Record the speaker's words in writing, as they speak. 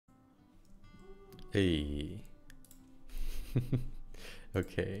Hey.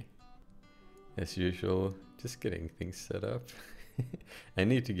 Okay. As usual, just getting things set up. I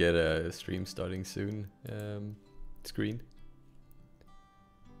need to get a stream starting soon screen.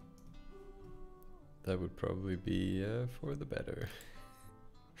 That would probably be for the better.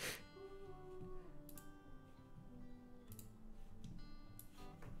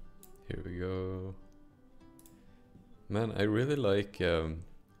 Here we go. Man, I really like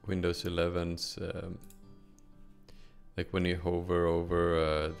Windows 11's like when you hover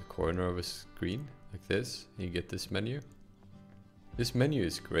over the corner of a screen like this, you get this menu. This menu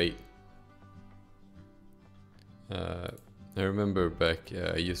is great. I remember back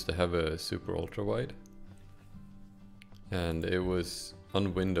I used to have a super ultra wide, and it was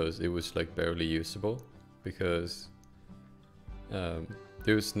on Windows, it was like barely usable because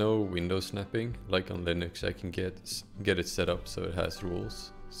there was no window snapping. Like on Linux, I can get it set up so it has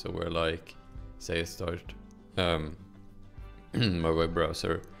rules. So where, like, say I start my web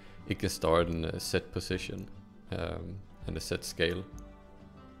browser, it can start in a set position and a set scale.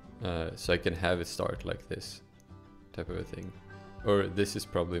 So I can have it start like this type of a thing. Or this is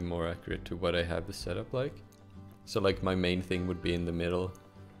probably more accurate to what I have the setup like. So like my main thing would be in the middle.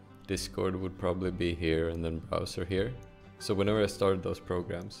 Discord would probably be here, and then browser here. So whenever I started those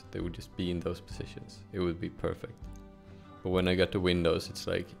programs, they would just be in those positions. It would be perfect. But when I got to Windows, it's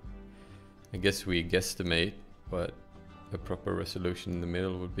like, I guess we guesstimate what a proper resolution in the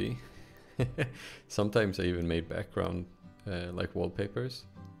middle would be. Sometimes I even made background like wallpapers.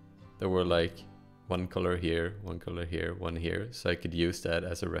 There were like one color here, one color here, one here, so I could use that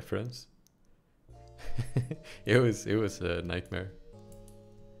as a reference. It was a nightmare.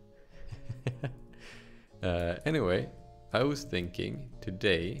 Anyway, I was thinking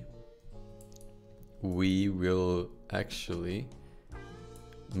today we will actually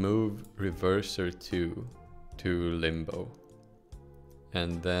move Reverser 2 to Limbo,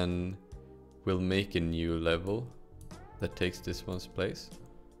 and then we'll make a new level that takes this one's place,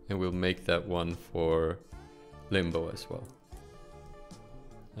 and we'll make that one for Limbo as well.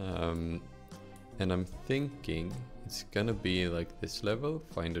 And I'm thinking it's gonna be like this level,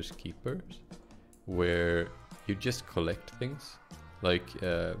 Finders Keepers, where you just collect things. Like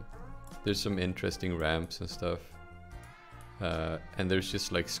there's some interesting ramps and stuff, and there's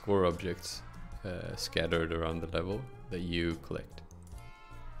just like score objects scattered around the level that you collect.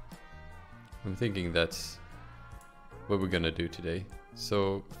 I'm thinking that's what we're gonna do today.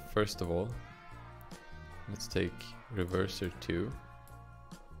 So first of all, let's take Reverser 2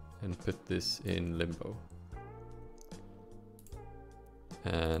 and put this in Limbo.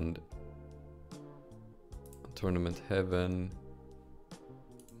 And Tournament Heaven,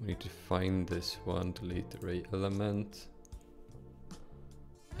 we need to find this one, delete the array element,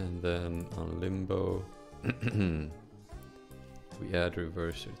 and then on Limbo we add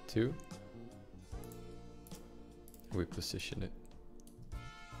Reverser 2, we position it.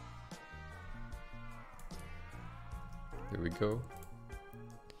 There we go.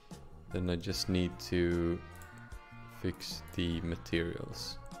 Then I just need to fix the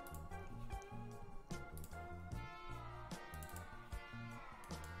materials.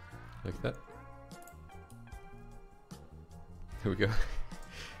 Like that. There we go.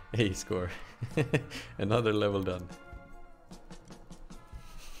 Hey, score. Another level done.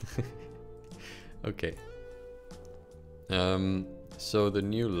 Okay. So the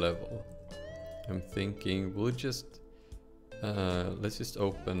new level, I'm thinking we'll just let's just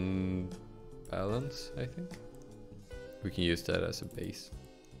open balance. I think we can use that as a base.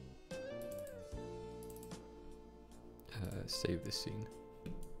 Save the scene.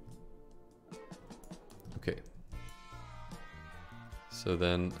 Okay. So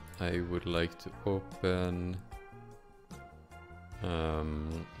then I would like to open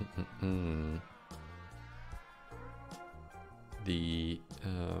the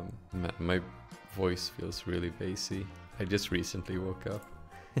my voice feels really bassy. I just recently woke up.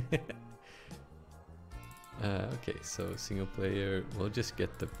 Okay, so single player, we'll just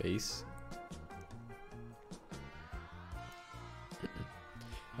get the base.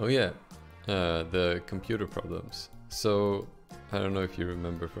 Oh yeah, the computer problems. So I don't know if you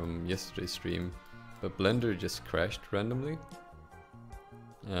remember from yesterday's stream, but Blender just crashed randomly.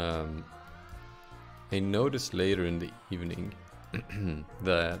 I noticed later in the evening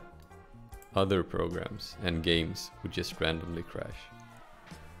that other programs and games would just randomly crash.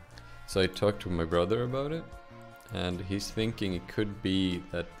 So I talked to my brother about it, and he's thinking it could be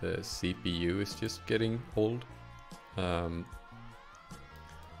that the CPU is just getting old, and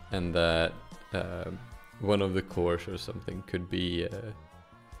that one of the cores or something could be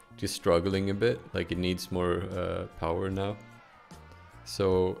just struggling a bit, like it needs more power now.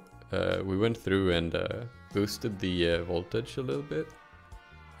 So we went through and boosted the voltage a little bit,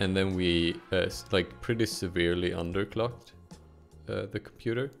 and then we like pretty severely underclocked the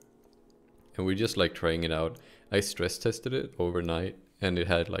computer, and we're just like trying it out. I stress tested it overnight and it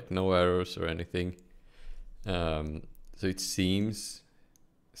had like no errors or anything, so it seems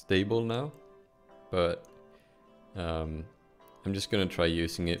stable now, but I'm just gonna try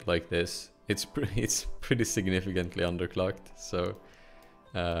using it like this. It's pretty significantly underclocked, so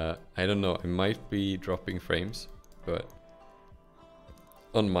I don't know, I might be dropping frames, but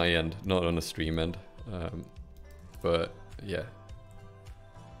on my end, not on a stream end. But yeah,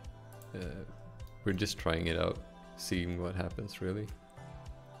 we're just trying it out, seeing what happens really.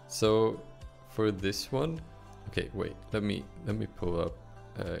 So for this one, okay, wait, let me pull up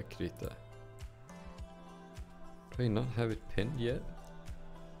Krita. Do I not have it pinned yet?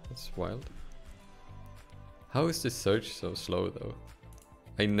 That's wild. How is this search so slow though?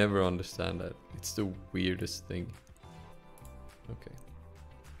 I never understand that. It's the weirdest thing. Okay.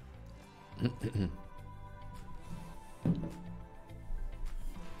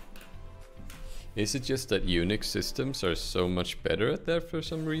 Is it just that Unix systems are so much better at that for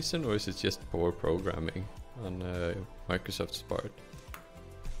some reason, or is it just poor programming on Microsoft's part?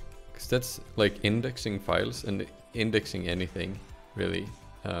 Because that's like indexing files and indexing anything really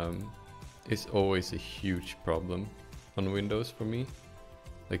is always a huge problem on Windows for me.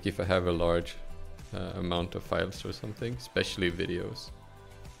 Like if I have a large amount of files or something, especially videos,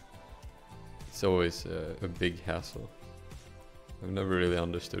 it's always a big hassle. I've never really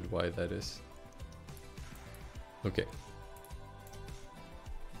understood why that is. Okay.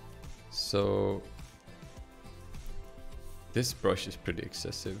 So this brush is pretty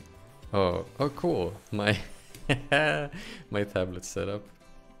excessive. Oh cool. My my tablet setup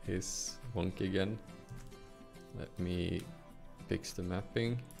is wonky again. Let me fix the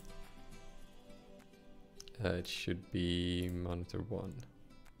mapping. It should be monitor 1.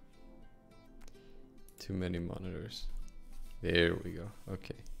 Too many monitors. There we go.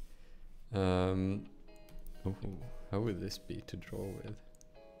 Okay. Oh, how would this be to draw with?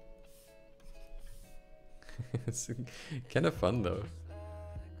 It's kind of fun though.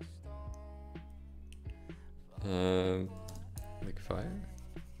 Like fire?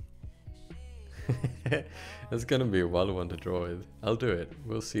 That's gonna be a wild one to draw with. I'll do it.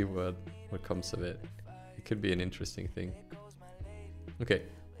 We'll see what comes of it. It could be an interesting thing. Okay,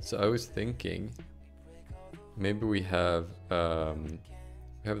 so I was thinking maybe we have the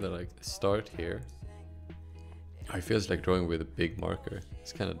like start here. Oh, it feels like drawing with a big marker.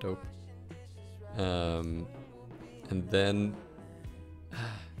 It's kind of dope. And then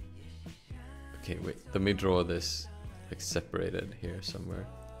okay, wait, let me draw this like separated here somewhere,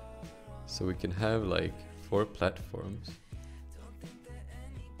 so we can have like 4 platforms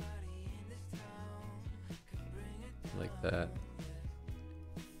like that.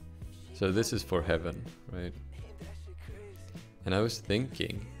 So this is for heaven, right? And I was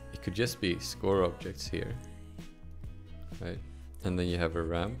thinking it could just be score objects here, right? And then you have a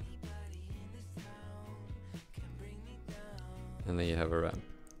ramp, and then you have a ramp.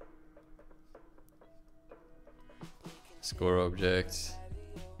 Score objects,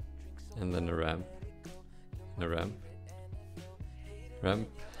 and then a ramp, and a ramp, ramp.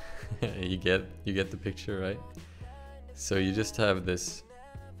 you get the picture, right? So you just have this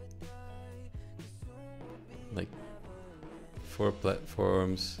like 4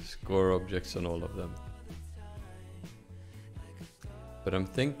 platforms, score objects on all of them. But I'm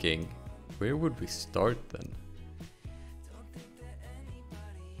thinking, where would we start then?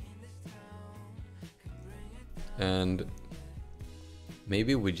 And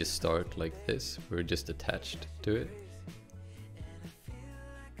maybe we just start like this, we're just attached to it.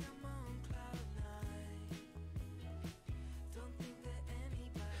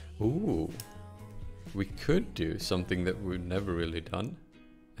 Ooh, we could do something that we've never really done,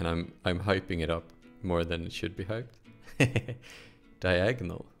 and I'm hyping it up more than it should be hyped.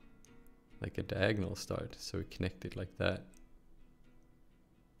 Diagonal, like a diagonal start, so we connect it like that.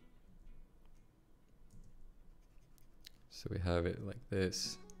 So we have it like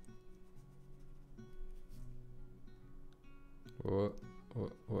this. What?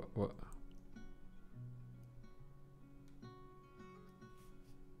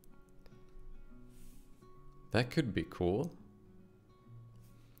 That could be cool.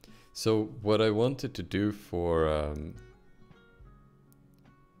 So what I wanted to do for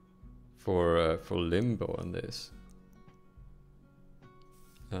Limbo on this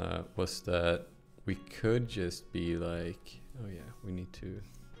was that we could just be like, oh yeah, we need to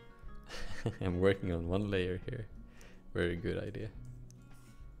I'm working on one layer here. Very good idea.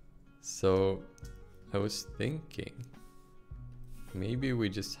 So I was thinking maybe we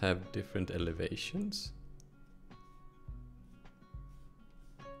just have different elevations.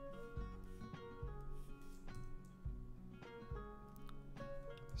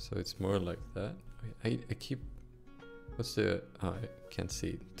 So it's more like that. I keep, what's the, oh, I can't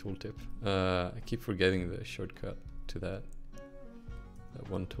see tooltip. I keep forgetting the shortcut to that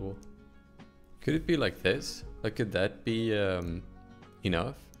one tool. Could it be like this? Like, could that be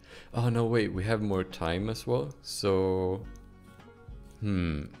enough? Oh no, wait, we have more time as well. So,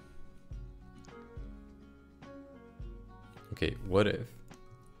 okay, what if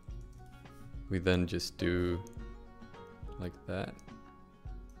we then just do like that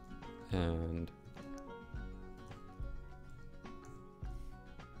and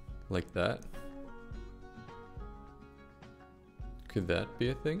like that? Could that be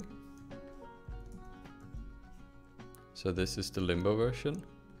a thing? So this is the limbo version.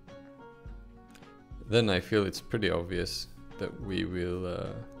 Then I feel it's pretty obvious that we will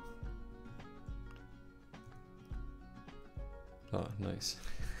oh, nice.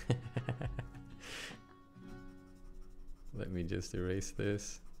 Let me just erase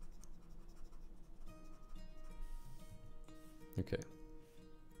this. Okay.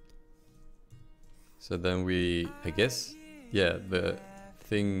 So then we, I guess, yeah, the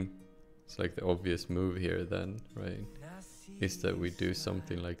thing, it's like the obvious move here then, right? Is that we do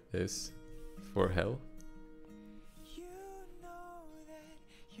something like this for hell.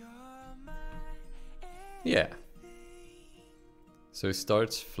 Yeah. So it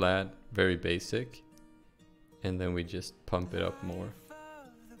starts flat, very basic, and then we just pump it up more.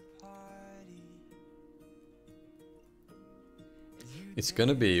 It's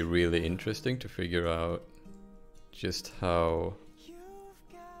gonna be really interesting to figure out just how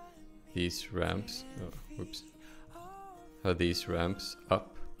these ramps, oh, whoops, how these ramps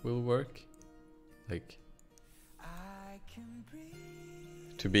up will work. Like,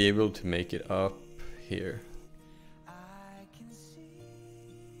 to be able to make it up here.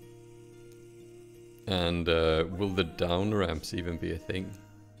 And will the down ramps even be a thing?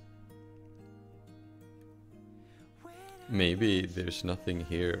 Maybe there's nothing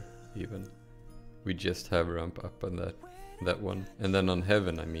here even. We just have ramp up on that one. And then on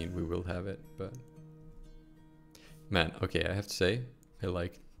heaven, I mean, we will have it, but man, okay, I have to say, I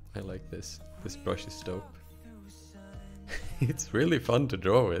like this. This brush is dope. It's really fun to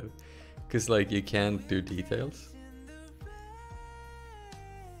draw with, cause like you can't do details.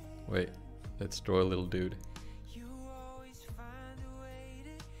 Wait, let's draw a little dude.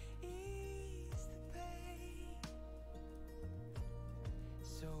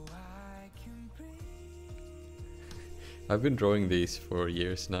 I've been drawing these for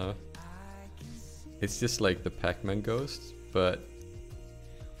years now. It's just like the Pac-Man ghosts, but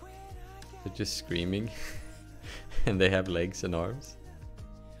they're just screaming and they have legs and arms.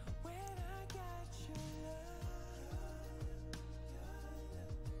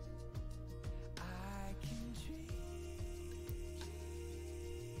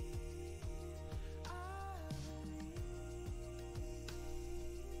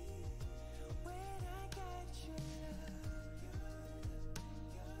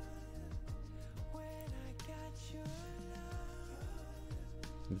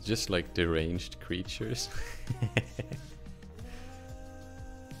 Just like deranged creatures.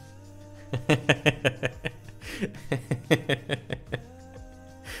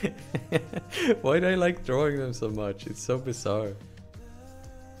 Why do I like drawing them so much? It's so bizarre.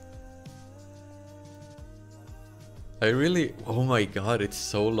 I really, oh my god, it's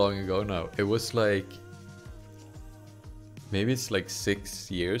so long ago now. It was like, maybe it's like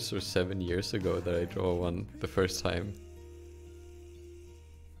 6 years or 7 years ago that I draw one the first time.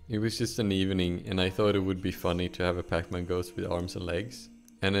 It was just an evening and I thought it would be funny to have a Pac-Man ghost with arms and legs.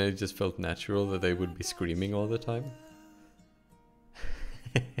 And it just felt natural that they would be screaming all the time.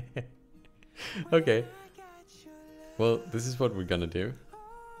 Okay. Well, this is what we're gonna do.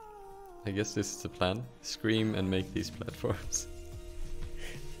 I guess this is the plan. Scream and make these platforms.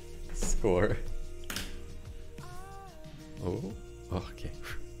 Score. Oh, okay.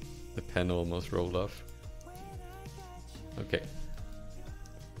 The pen almost rolled off. Okay.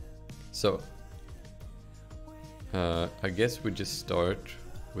 So, I guess we just start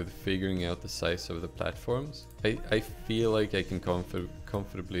with figuring out the size of the platforms. I feel like I can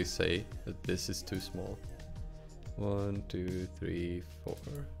comfortably say that this is too small. 1, 2, 3, 4,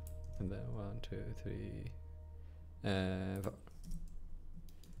 and then 1, 2, 3, and 4.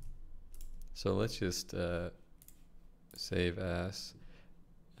 So let's just save as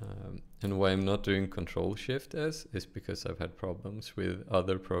And why I'm not doing Control Shift S is because I've had problems with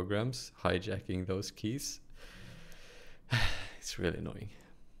other programs hijacking those keys. It's really annoying.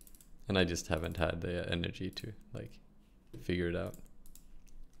 And I just haven't had the energy to like figure it out.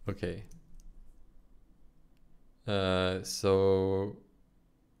 Okay. So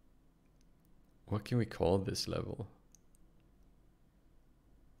what can we call this level?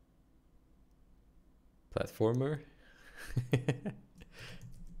 Platformer?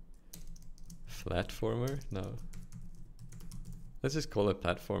 Flatformer? No. Let's just call it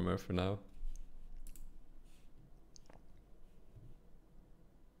platformer for now.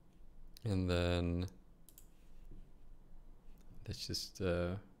 And then let's just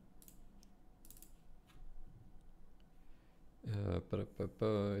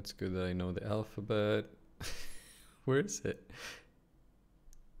it's good that I know the alphabet. Where is it?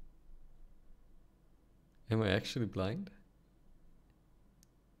 Am I actually blind?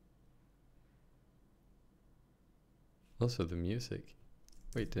 Also the music.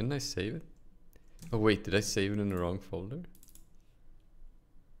 Wait, didn't I save it? Oh wait, did I save it in the wrong folder?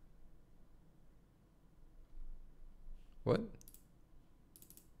 What?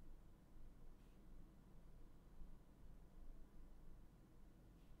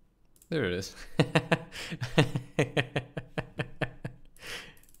 There it is.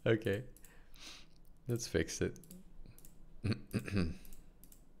 Okay. Let's fix it.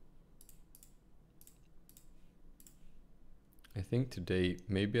 I think today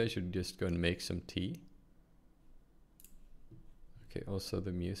maybe I should just go and make some tea. Okay, also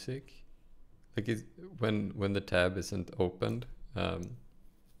the music. Like when the tab isn't opened,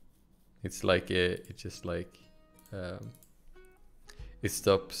 it's like it just like it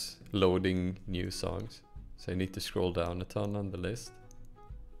stops loading new songs. So I need to scroll down a ton on the list.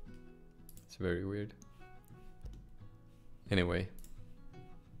 It's very weird. Anyway.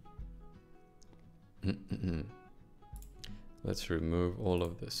 Let's remove all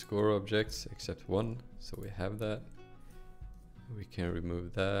of the score objects except one. So we have that. We can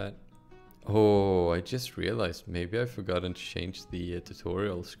remove that. Oh, I just realized maybe I've forgotten to change the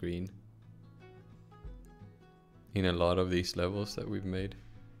tutorial screen in a lot of these levels that we've made.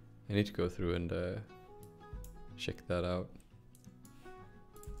 I need to go through and check that out.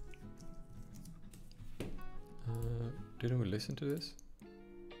 Didn't we listen to this?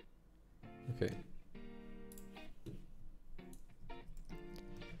 Okay.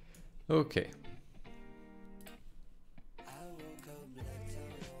 Okay.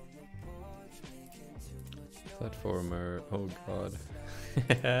 Platformer, oh god.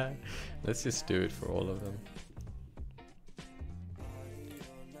 Let's just do it for all of them.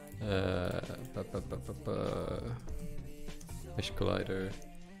 Mesh collider.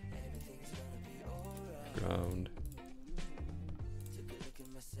 Ground.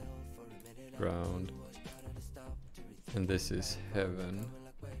 Ground. And this is heaven.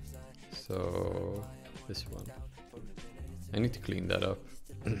 So this one. I need to clean that up.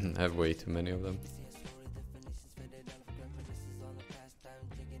 I have way too many of them.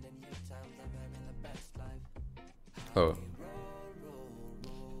 Oh,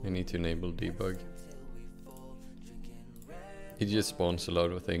 I need to enable debug. It just spawns a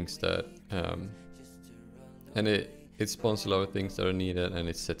lot of things that, and it spawns a lot of things that are needed, and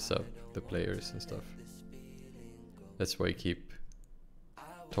it sets up the players and stuff. That's why I keep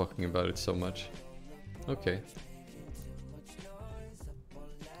talking about it so much. Okay.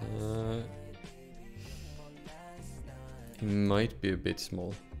 It might be a bit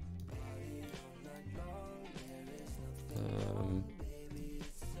small.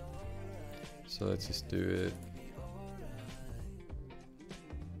 So let's just do it.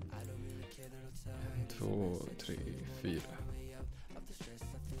 2, 3, 4.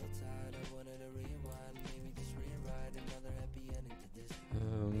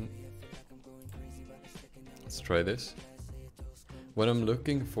 Let's try this. What I'm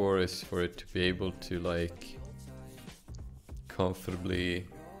looking for is for it to be able to like comfortably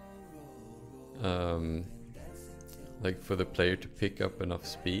like for the player to pick up enough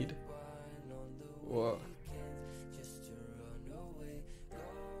speed. Whoa.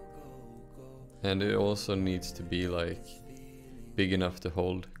 And it also needs to be like big enough to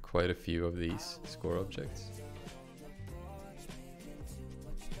hold quite a few of these score objects.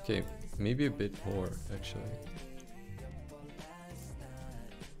 Okay, maybe a bit more actually.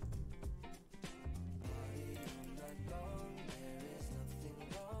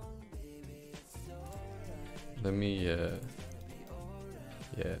 Let me, yeah.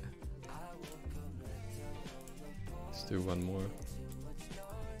 Let's do one more.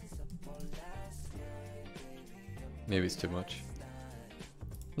 Maybe it's too much.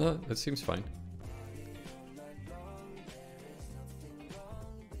 No, that seems fine.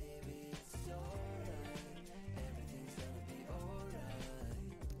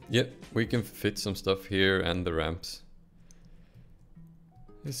 Yep, we can fit some stuff here and the ramps.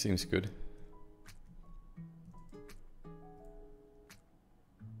 This seems good.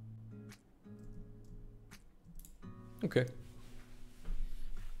 Okay.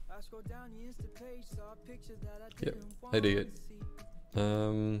 Yep, I dig it.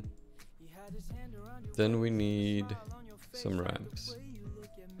 Then we need some ramps.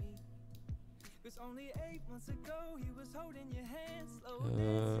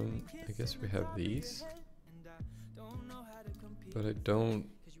 I guess we have these, but I don't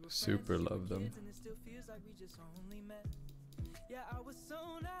super love them.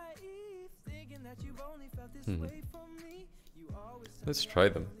 Let's try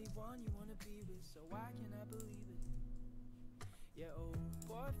them.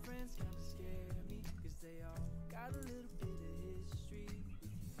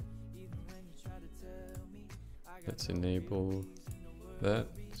 Let's enable that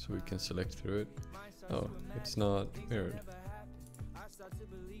so we can select through it. Oh, it's not mirrored.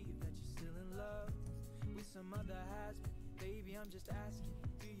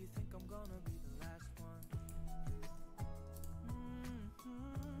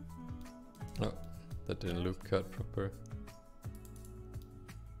 Oh, that didn't look cut proper.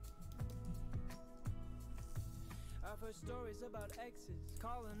 I've heard stories about exes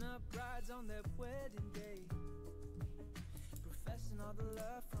calling up brides on their wedding day, professing all the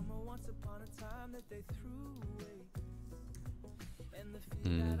love from a once upon a time that they threw away. And the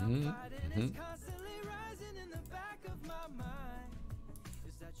fear that I'm fighting is constantly rising in the back of my mind.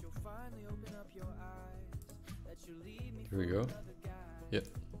 Is that you'll finally open up your eyes, that you leave me. Here we go. Yep.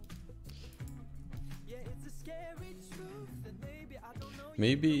 Yeah, it's a scary truth that maybe I don't know.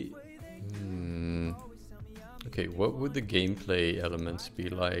 Maybe okay, what would the gameplay elements be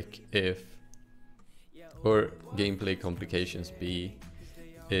like if, or gameplay complications be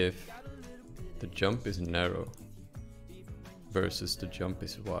if the jump is narrow versus the jump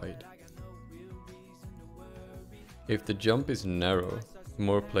is wide? If the jump is narrow,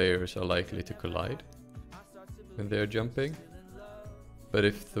 more players are likely to collide when they're jumping. But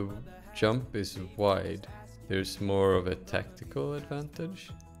if the jump is wide, there's more of a tactical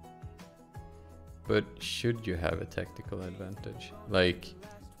advantage. But should you have a tactical advantage? Like,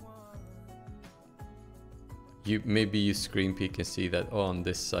 maybe you screen peek and see that on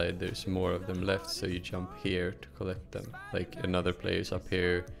this side there's more of them left, so you jump here to collect them. Like another player's up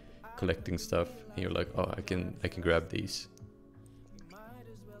here collecting stuff, and you're like, oh, I can grab these.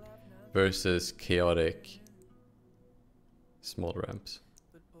 Versus chaotic small ramps.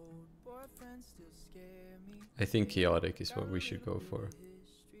 I think chaotic is what we should go for.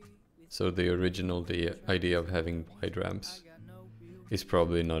 So the idea of having wide ramps is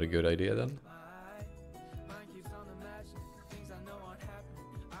probably not a good idea then.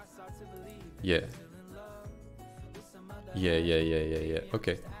 Yeah. Yeah.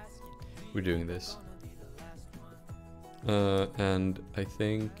 Okay. We're doing this. And I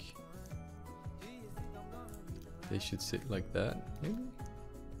think they should sit like that, maybe?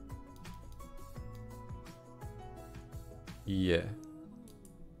 Yeah.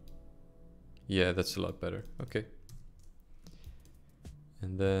 Yeah, that's a lot better. Okay.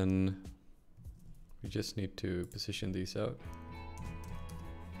 And then we just need to position these out.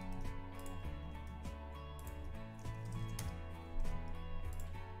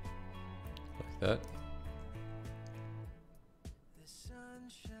 Like that. The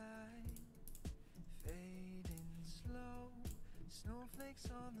sunshine fading slow, snowflakes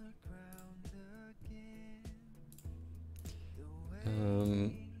on the ground again.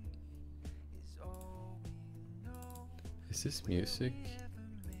 Is this music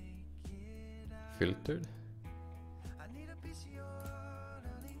filtered?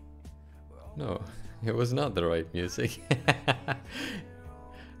 No, it was not the right music.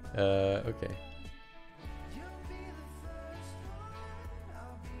 Okay.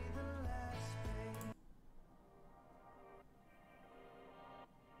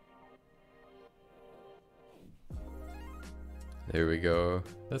 There we go.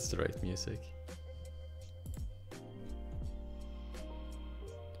 That's the right music.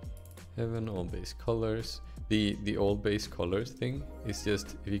 Heaven, all base colors. The old base colors thing is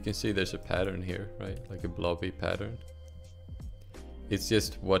just, if you can see, there's a pattern here, right? Like a blobby pattern. It's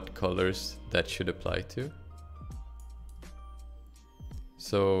just what colors that should apply to.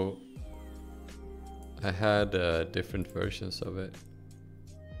 So I had different versions of it.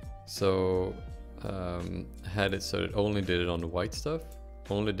 So I had it so it only did it on the white stuff,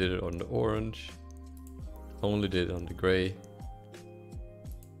 only did it on the orange, only did it on the gray,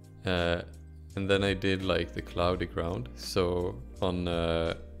 and then I did like the cloudy ground. So on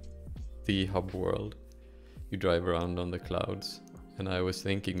the hub world, you drive around on the clouds, and I was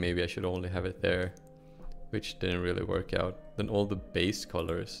thinking maybe I should only have it there, which didn't really work out. Then all the base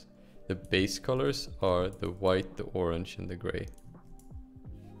colors are the white, the orange, and the gray.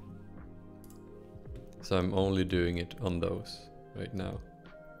 So I'm only doing it on those right now.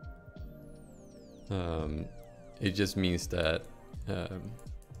 It just means that,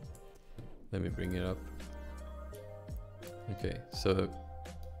 let me bring it up. Okay, so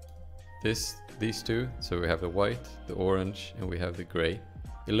these two, so we have the white, the orange, and we have the gray.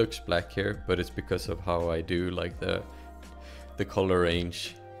 It looks black here, but it's because of how I do like the color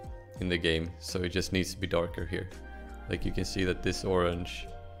range in the game. So it just needs to be darker here. Like you can see that this orange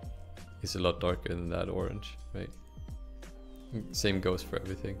is a lot darker than that orange, right? Same goes for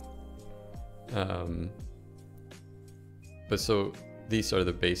everything. But so these are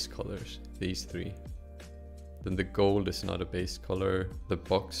the base colors, these three. Then the gold is not a base color, the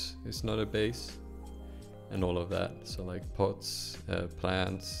box is not a base, and all of that. So like pots,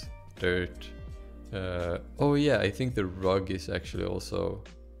 plants, dirt. Oh yeah, I think the rug is actually also,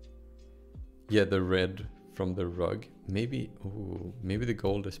 yeah, the red from the rug. Maybe, ooh, maybe the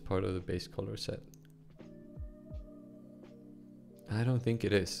gold is part of the base color set. I don't think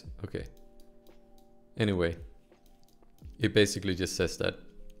it is. Okay. Anyway, it basically just says that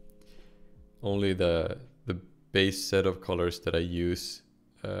only the base set of colors that I use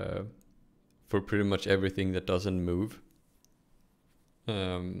for pretty much everything that doesn't move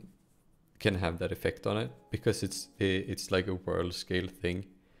can have that effect on it, because it's like a world scale thing.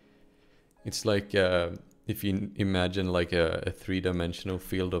 It's like if you imagine like a three-dimensional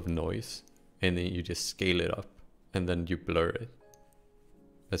field of noise, and then you just scale it up and then you blur it.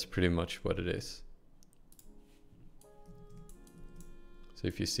 That's pretty much what it is. So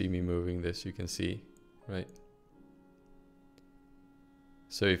if you see me moving this, you can see, right?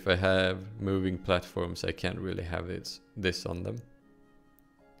 So if I have moving platforms, I can't really have this on them.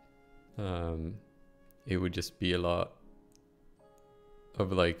 It would just be a lot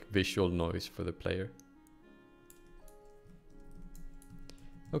of like visual noise for the player.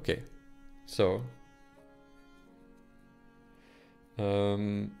 Okay, so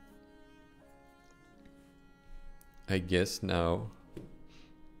I guess now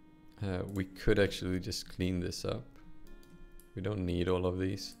we could actually just clean this up. We don't need all of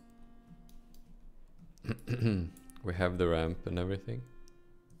these. We have the ramp and everything.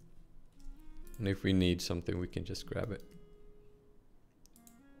 And if we need something, we can just grab it.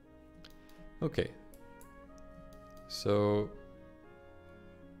 Okay. So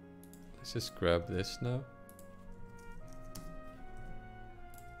let's just grab this now.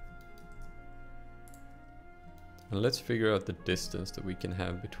 And let's figure out the distance that we can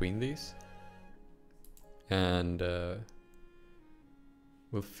have between these. And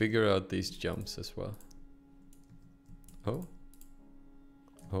we'll figure out these jumps as well. Oh.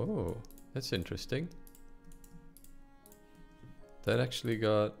 Oh, that's interesting. That actually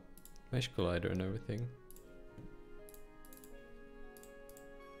got mesh collider and everything.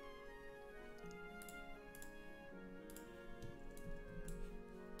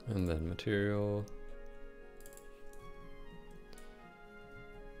 And then material.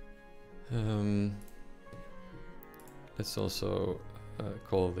 Let's also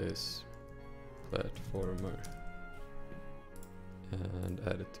call this platformer and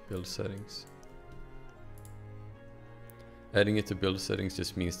add it to build settings. Adding it to build settings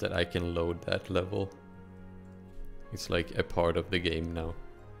just means that I can load that level. It's like a part of the game now.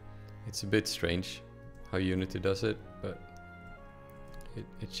 It's a bit strange how Unity does it, but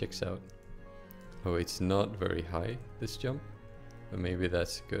it checks out. Oh, it's not very high, this jump, but maybe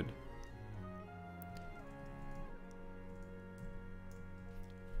that's good.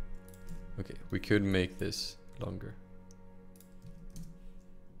 Okay, we could make this longer.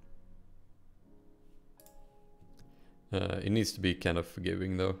 It needs to be kind of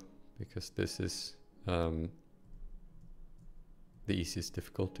forgiving though, because this is the easiest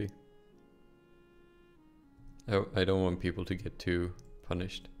difficulty. I don't want people to get too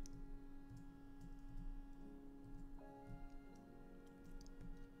punished.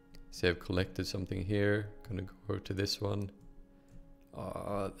 See, I've collected something here. Gonna go over to this one.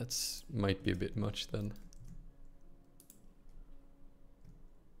 That's might be a bit much then.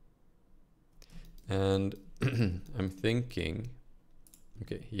 And I'm thinking,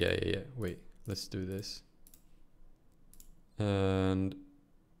 okay, yeah, wait, let's do this. And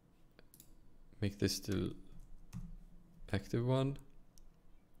make this the active one.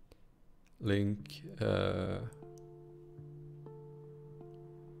 link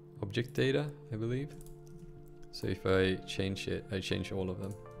object data, I believe. So if I change it, I change all of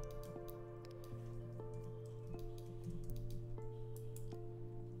them.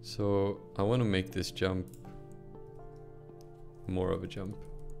 So I want to make this jump more of a jump.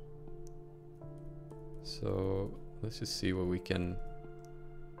 So let's just see what we can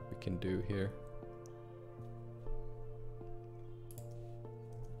do here.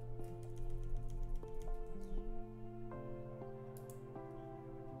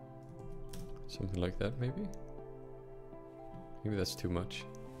 Something like that, maybe? Maybe that's too much.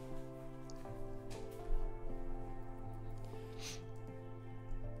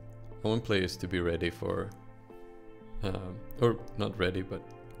 I want players to be ready for, or not ready, but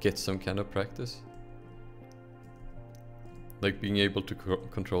get some kind of practice. Like being able to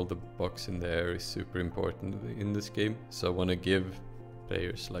control the box in the air is super important in this game. So I want to give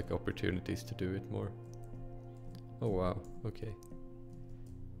players like opportunities to do it more. Oh wow, okay.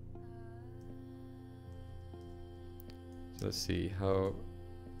 So let's see, how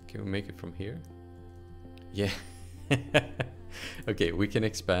can we make it from here? Yeah. Okay, we can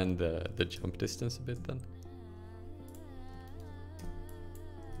expand the jump distance a bit then.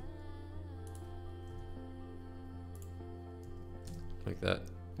 Like that,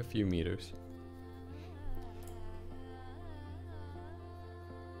 a few meters.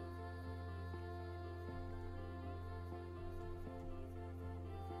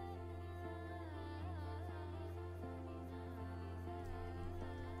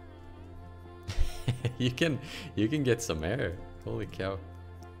 You can get some air. Holy cow.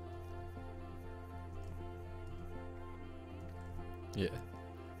 Yeah.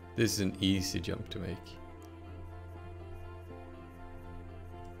 This is an easy jump to make.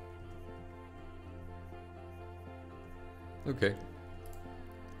 Okay.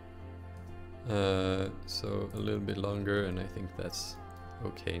 So a little bit longer, and I think that's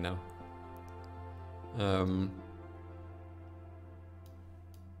okay now.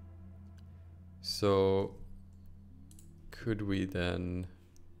 So could we then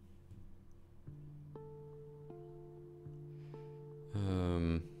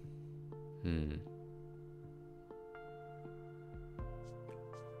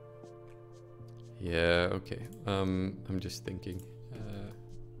yeah, okay. I'm just thinking.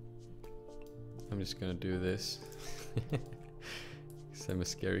 I'm just gonna do this. 'Cause I'm a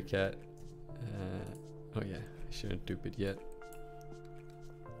scary cat. Oh yeah, I shouldn't do it yet.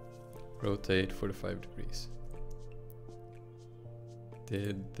 Rotate 45 degrees.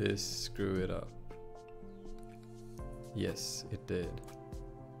 Did this screw it up? Yes, it did.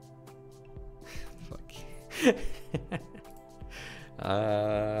 Fuck.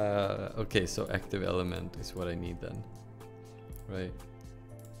 Okay, so active element is what I need then. Right?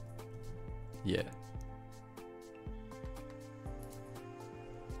 Yeah.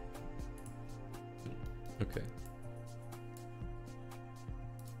 Okay.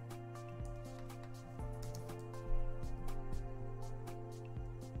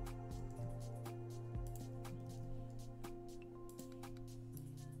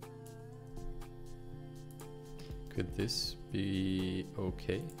 Could this be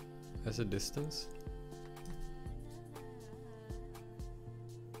okay as a distance?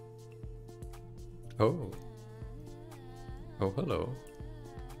 Oh. Oh, hello.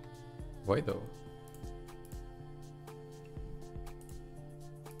 Why though?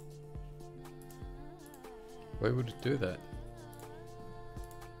 Why would it do that?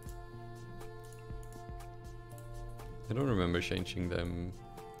 I don't remember changing them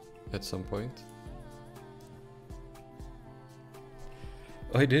at some point.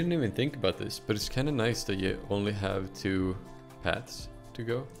 Oh, I didn't even think about this, but it's kind of nice that you only have 2 paths to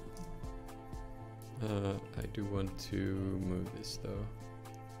go. I do want to move this though.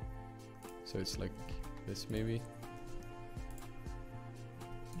 So it's like this maybe.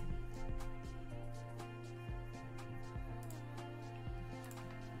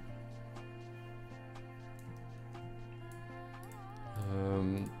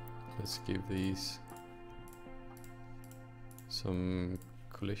 Let's give these some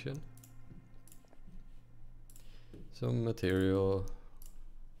collision, some material,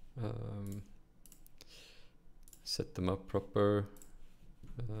 set them up proper.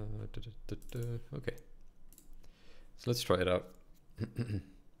 Okay, so let's try it out.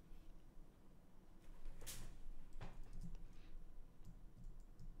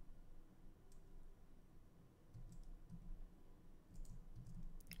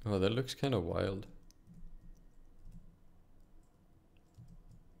 Oh, that looks kind of wild.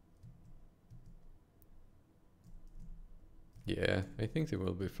 Yeah, I think they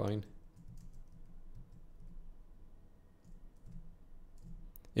will be fine.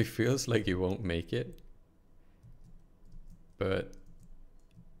 It feels like you won't make it, but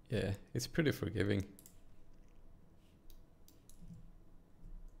yeah, it's pretty forgiving.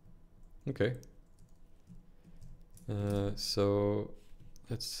 Okay. So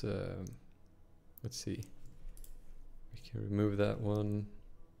let's see. We can remove that one.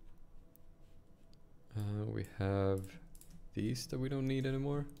 We have these that we don't need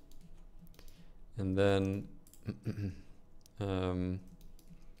anymore. And then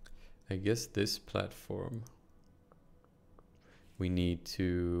I guess this platform, we need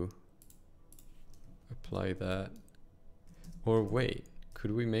to apply that. Or wait,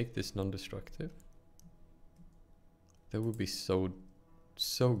 could we make this non-destructive? That would be so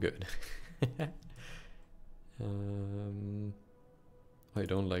good. I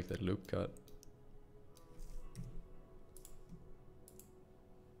don't like that loop cut.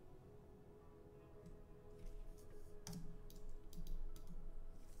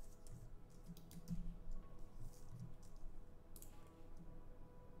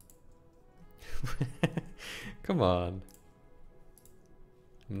 Come on.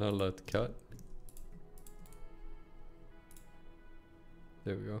 I'm not allowed to cut.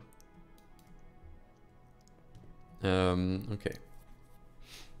 There we go. Okay.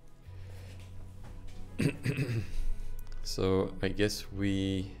 So I guess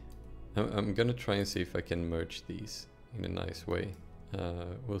I'm gonna try and see if I can merge these in a nice way.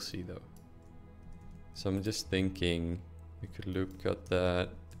 We'll see though. So I'm just thinking we could loop cut that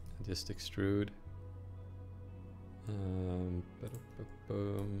and just extrude.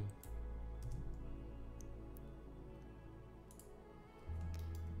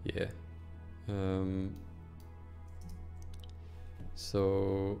 Yeah.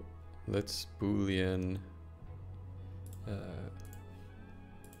 So let's boolean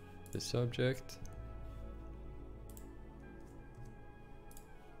the subject.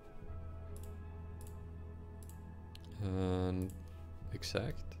 And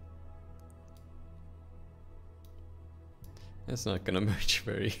exact. That's not gonna merge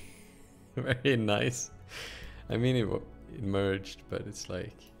very very nice. I mean it merged, but it's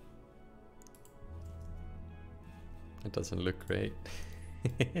like it doesn't look great.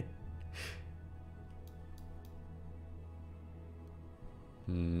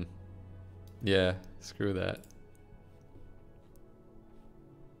 Yeah, screw that.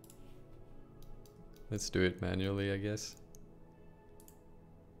 Let's do it manually, I guess.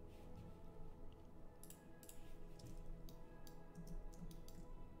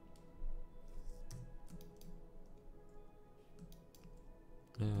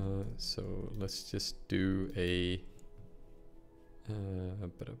 So let's just do a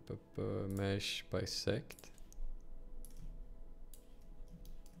mesh bisect.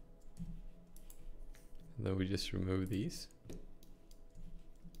 And then we just remove these.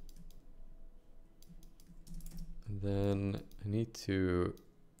 And then I need to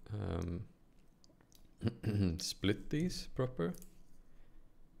split these proper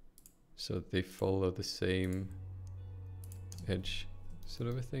so that they follow the same edge sort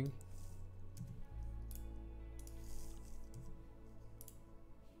of a thing.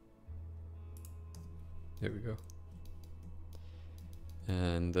 There we go.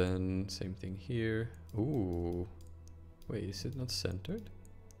 And then same thing here. Ooh, wait, is it not centered?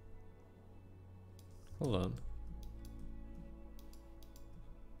 Hold on.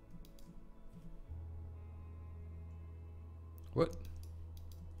 What?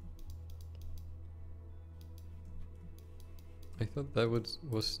 I thought that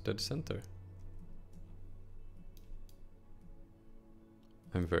was dead center.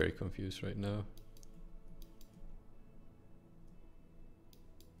 I'm very confused right now.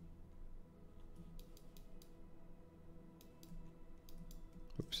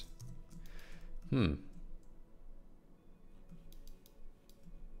 Oops.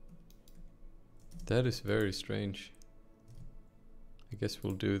 That is very strange. I guess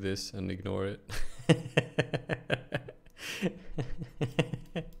we'll do this and ignore it.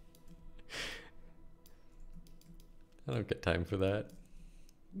 I don't get time for that.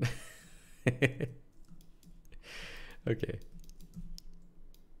 Okay.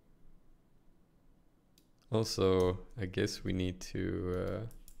 Also, I guess we need to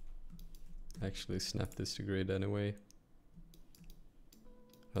actually snap this to grid anyway.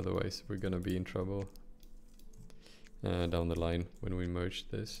 Otherwise, we're gonna be in trouble down the line when we merge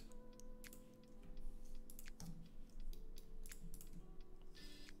this.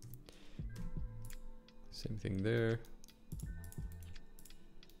 Same thing there.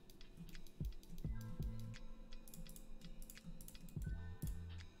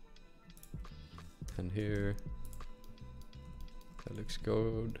 And here. That looks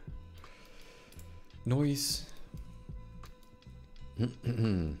good. Noise.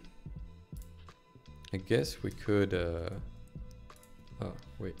 I guess we could oh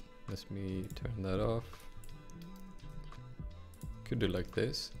wait, let me turn that off. Could do like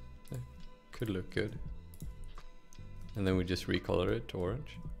this. Could look good. And then we just recolor it to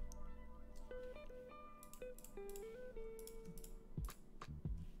orange.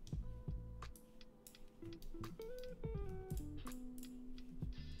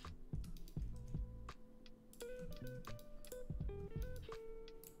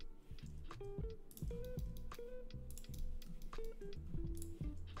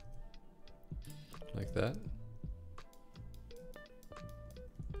 Like that.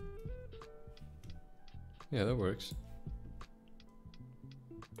 Yeah, that works.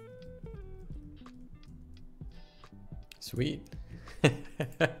 Sweet.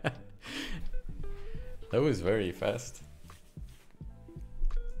 That was very fast.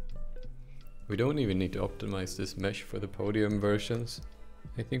 We don't even need to optimize this mesh for the podium versions.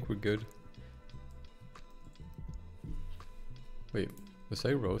 I think we're good. Wait, was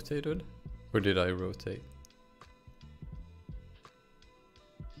I rotated? Or did I rotate?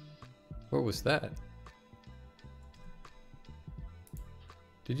 What was that?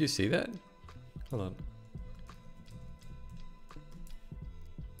 Did you see that? Hold on.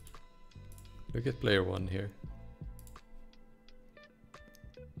 Look at player 1 here.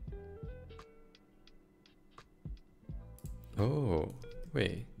 Oh,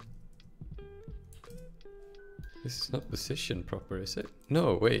 wait. This is not positioned proper, is it?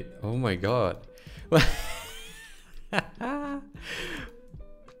 No, wait. Oh my god.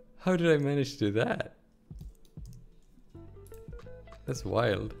 How did I manage to do that? That's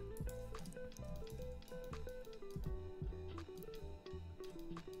wild.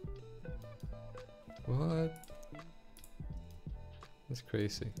 What? That's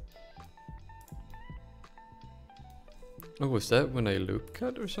crazy. Oh, was that when I loop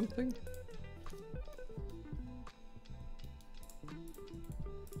cut or something?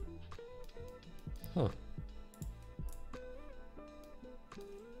 Huh.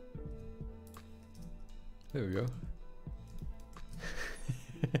 There we go.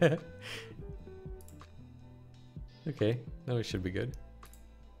 Okay, now it should be good.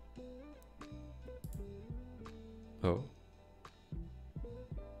 Oh.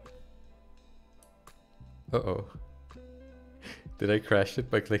 Uh-oh. Did I crash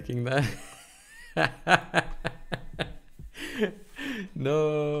it by clicking that?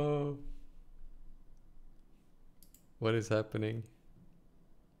 No. What is happening?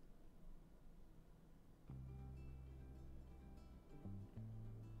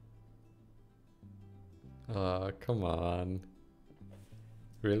 Oh, come on.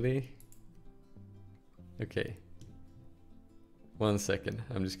 Really? Okay. 1 second.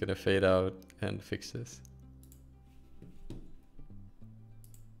 I'm just gonna fade out and fix this.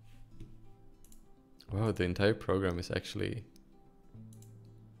 Wow, the entire program is actually...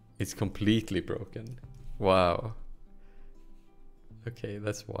 It's completely broken. Wow. Okay,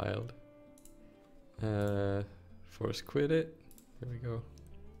 that's wild. Force quit it. There we go.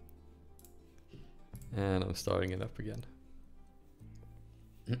 And I'm starting it up again.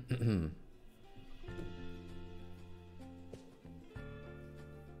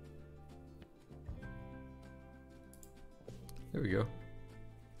 There we go.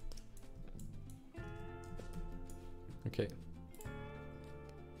 Okay.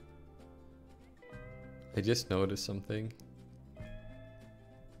 I just noticed something.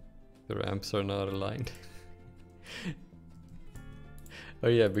 The ramps are not aligned. Oh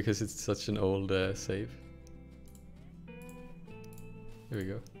yeah, because it's such an old save. Here we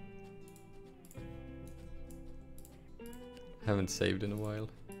go. Haven't saved in a while.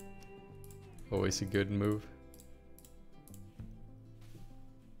 Always a good move.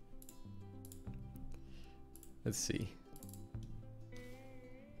 Let's see.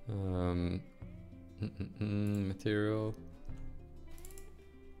 Material.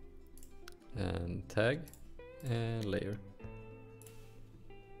 And tag. And layer.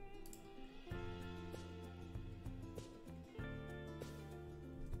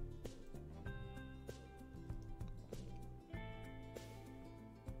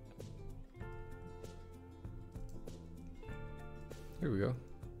 Here we go.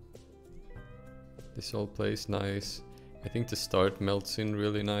 This all plays nice. I think the start melts in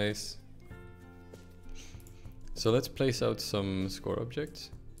really nice. So let's place out some score objects.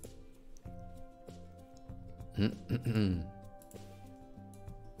 So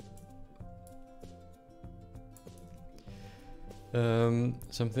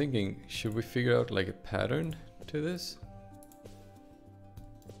I'm thinking, should we figure out like a pattern to this?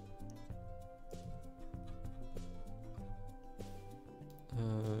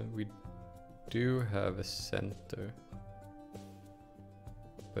 We do have a center,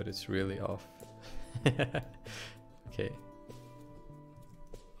 but it's really off. Okay.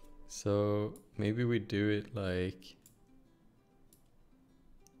 So maybe we do it like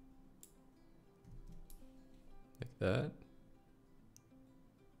that.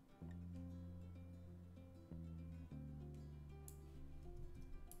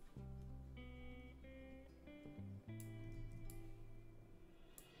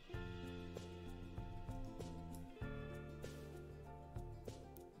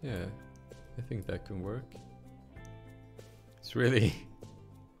 Yeah, I think that can work. It's really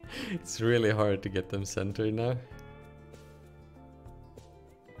it's really hard to get them centered now.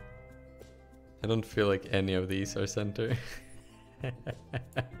 I don't feel like any of these are centered.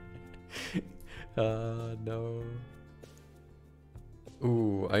 No.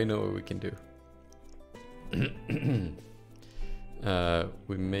 Ooh, I know what we can do.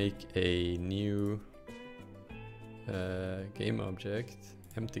 We make a new game object,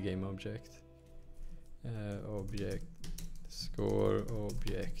 empty game object, object score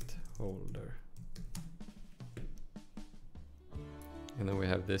object holder, and then we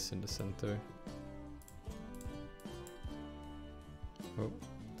have this in the center. Oh,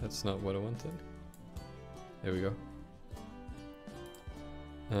 that's not what I wanted. There we go.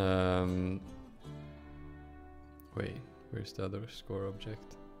 Wait, where's the other score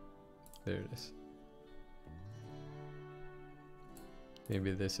object? There it is.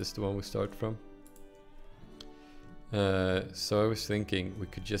 Maybe this is the one we start from. So I was thinking we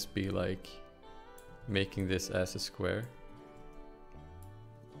could just be like making this as a square.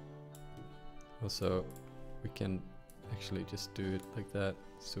 Also, we can actually just do it like that,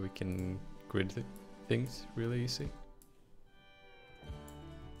 so we can grid things really easy.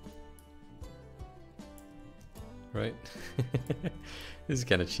 Right? This is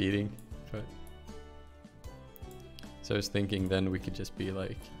kind of cheating, but so I was thinking then we could just be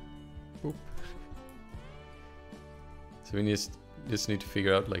like, boop. So we just need to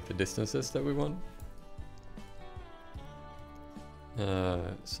figure out like the distances that we want.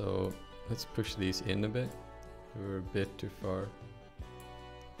 So let's push these in a bit. We're a bit too far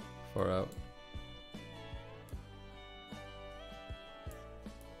out.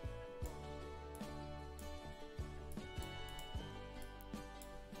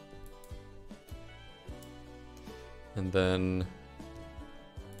 And then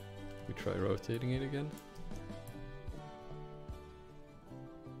we try rotating it again.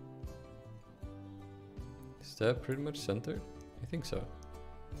 Is that pretty much centered? I think so.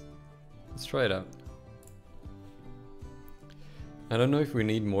 Let's try it out. I don't know if we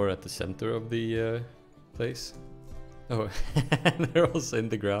need more at the center of the place. Oh, they're also in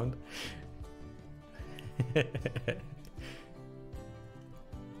the ground.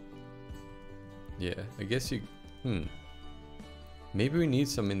 Yeah, I guess you... Maybe we need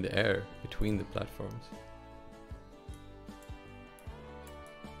some in the air between the platforms.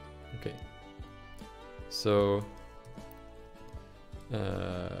 Okay. So...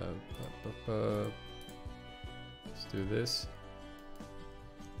 let's do this.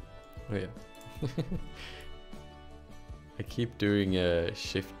 Oh yeah. I keep doing a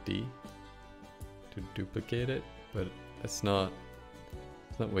Shift D to duplicate it, but that's not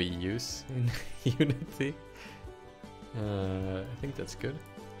what you use in Unity. I think that's good.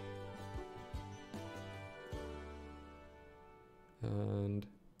 And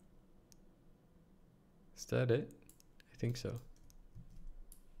is that it? I think so.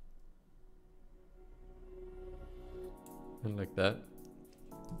 And like that.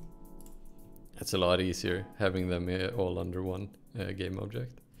 It's a lot easier having them all under one game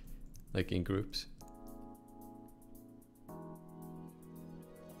object, like in groups.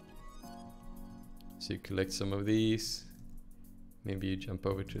 So you collect some of these, maybe you jump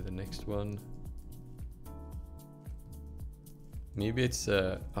over to the next one. Maybe it's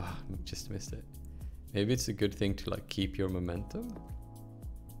just missed it. Maybe it's a good thing to like keep your momentum.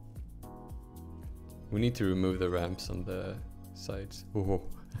 We need to remove the ramps on the sides. Oh.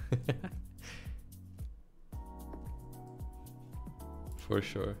 For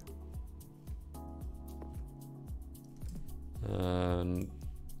sure. And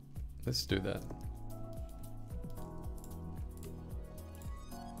let's do that.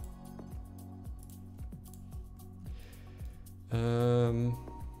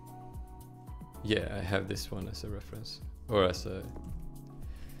 Yeah, I have this one as a reference, or as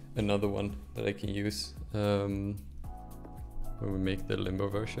another one that I can use when we make the limbo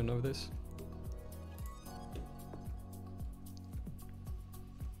version of this.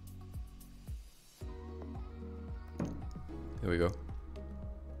 There we go.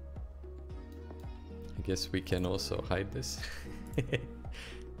 I guess we can also hide this. There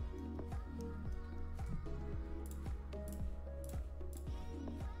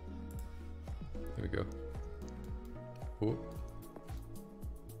we go. Ooh.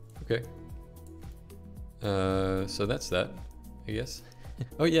 Okay. So that's that, I guess.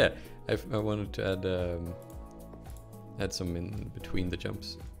 Oh yeah, I wanted to add some in between the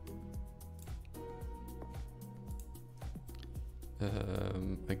jumps.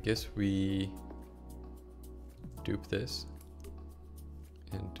 I guess we dupe this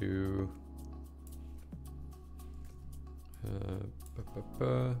and do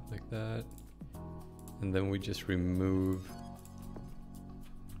like that, and then we just remove.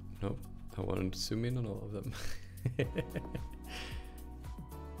 Nope, I wanted to zoom in on all of them.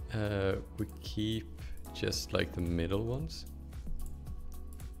 We keep just like the middle ones,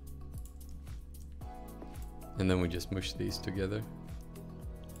 and then we just mush these together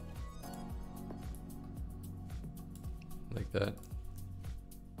like that.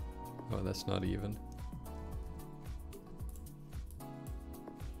 Oh, that's not even.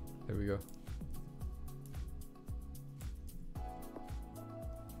 There we go.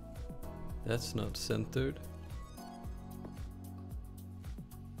 That's not centered.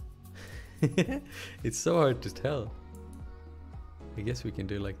 It's so hard to tell. I guess we can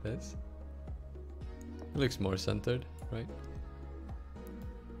do like this. It looks more centered, right?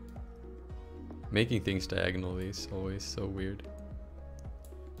 Making things diagonally is always so weird.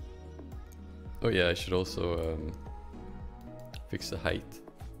 Oh yeah, I should also fix the height.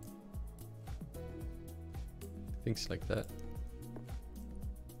 Things like that.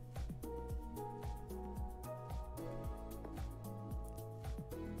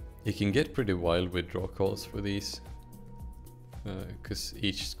 You can get pretty wild with draw calls for these, because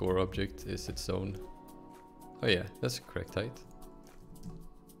each score object is its own. Oh yeah, that's the correct height.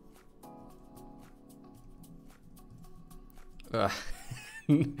 I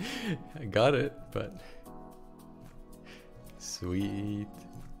got it, but sweet.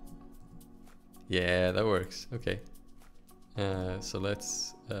 Yeah, that works. Okay. So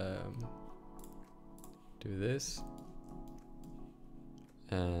let's do this.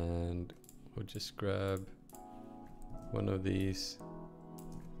 And we'll just grab one of these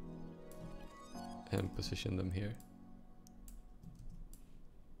and position them here.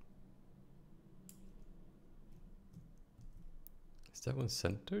 Is that one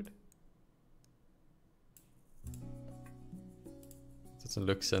centered? Doesn't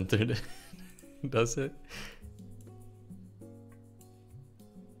look centered, does it?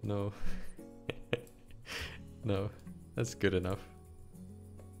 No. No, that's good enough.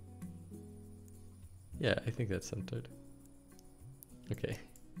 Yeah, I think that's centered. Okay.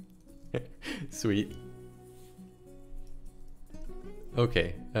 Sweet.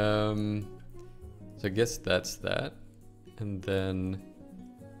 Okay, so I guess that's that. And then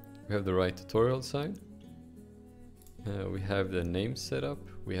we have the right tutorial sign. We have the name set up.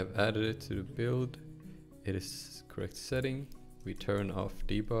 We have added it to the build. It is correct setting. We turn off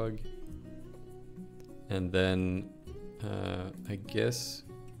debug. And then I guess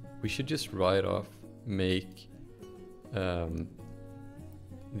we should just write off make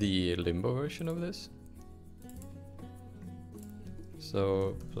the limbo version of this.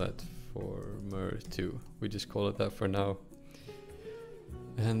 So platformer 2, we just call it that for now.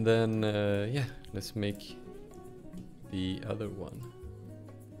 And then yeah, let's make the other one.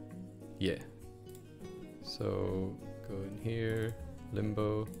 Yeah, so go in here,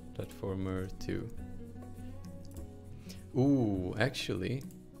 limbo platformer 2. Ooh, actually,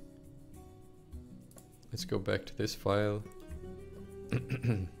 let's go back to this file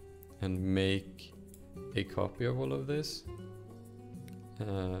and make a copy of all of this.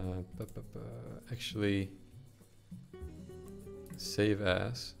 Actually, save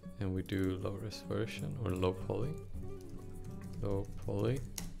as, and we do low res version or low poly. Low poly.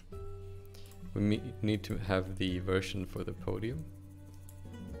 We need to have the version for the podium.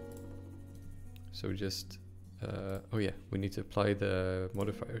 So just, oh yeah, we need to apply the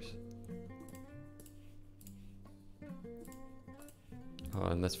modifiers. Oh,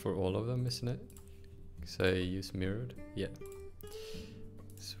 and that's for all of them, isn't it? Because I use mirrored. Yeah.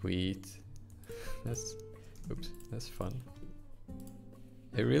 Sweet. That's, oops, that's fun.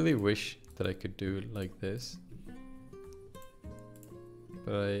 I really wish that I could do it like this,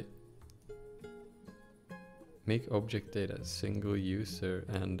 but I make object data single user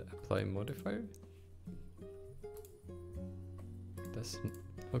and apply modifier. That's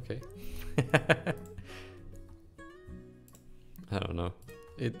okay. I don't know.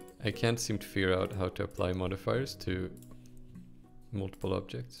 I can't seem to figure out how to apply modifiers to multiple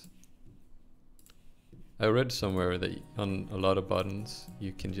objects. I read somewhere that on a lot of buttons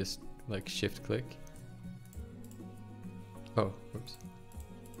you can just like shift click. Oh, whoops.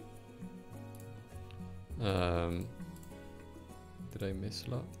 Did I miss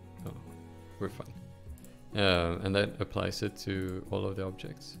a lot? Oh, we're fine. And that applies it to all of the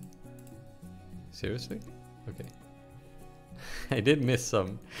objects. Seriously? Okay. I did miss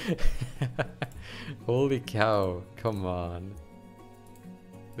some. Holy cow, come on.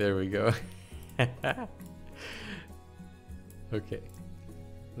 There we go. Okay.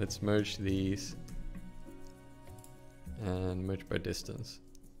 Let's merge these. And merge by distance.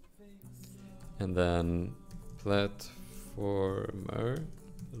 And then platformer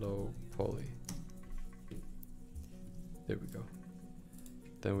low poly. There we go.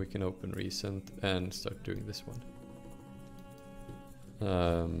 Then we can open recent and start doing this one.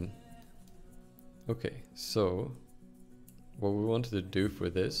 Okay, so what we wanted to do for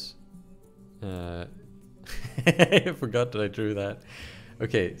this, I forgot that I drew that.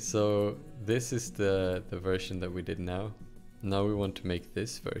 Okay, so this is the version that we did now. Now we want to make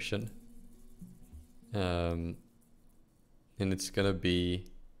this version. And it's gonna be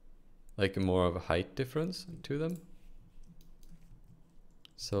like more of a height difference to them.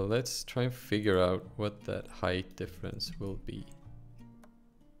 So let's try and figure out what that height difference will be.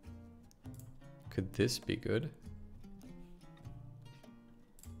 Could this be good?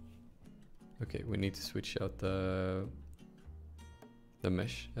 Okay, we need to switch out the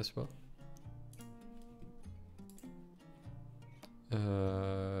mesh as well.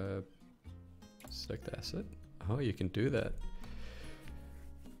 Select asset. Oh, you can do that.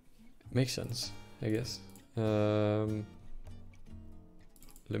 Makes sense, I guess.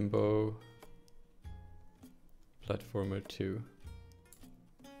 Limbo platformer 2.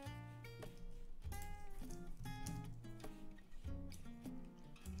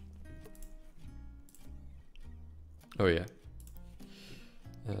 Oh yeah.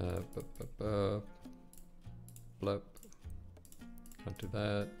 Blep. Can't do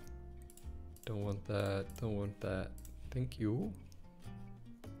that. Don't want that. Don't want that. Thank you.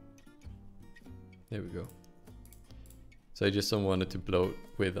 There we go. So I just don't want it to bloat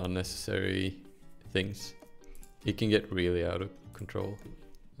with unnecessary things. It can get really out of control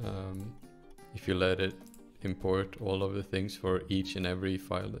if you let it import all of the things for each and every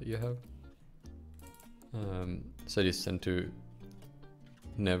file that you have. So I just tend to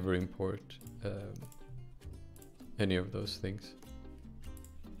never import any of those things.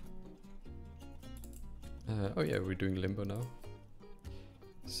 Oh yeah, we're doing limbo now.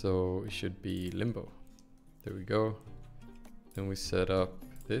 So it should be limbo. There we go. Then we set up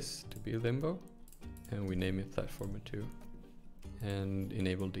this to be limbo and we name it platformer 2 and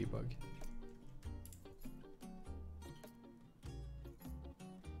enable debug.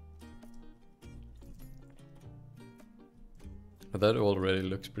 That already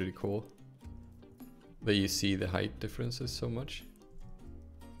looks pretty cool. But you see the height differences so much.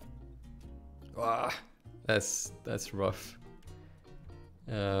 Ah, that's rough.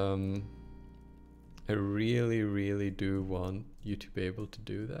 I really do want you to be able to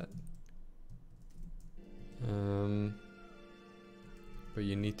do that. But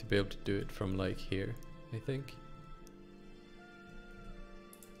you need to be able to do it from like here, I think.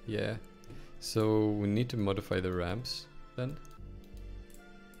 Yeah. So we need to modify the ramps then.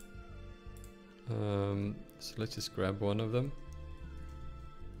 So let's just grab one of them.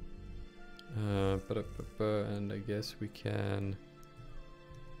 And I guess we can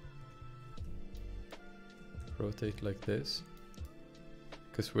rotate like this,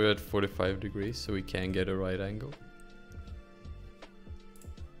 because we're at 45 degrees, so we can get a right angle.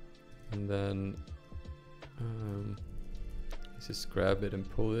 And then let's just grab it and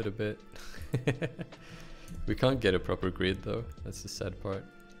pull it a bit. We can't get a proper grid though, that's the sad part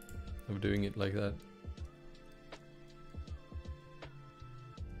of doing it like that.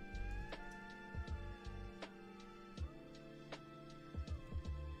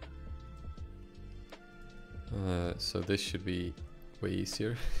 So this should be way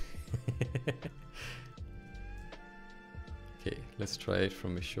easier. Okay, let's try it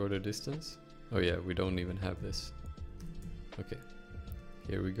from a shorter distance. Oh yeah, we don't even have this. Okay,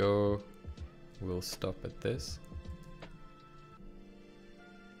 here we go. We'll stop at this.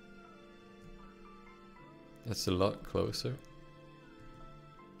 That's a lot closer.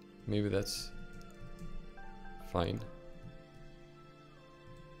 Maybe that's fine.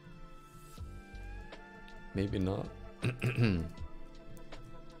 Maybe not.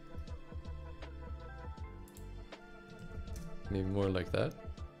 Maybe more like that.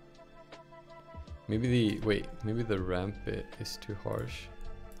 Maybe the ramp bit is too harsh.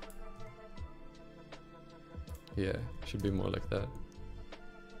 Yeah, should be more like that.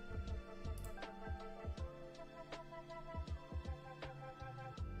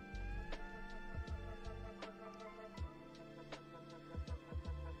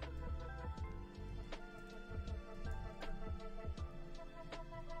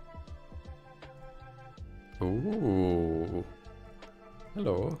 Ooh.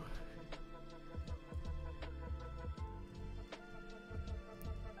 Hello.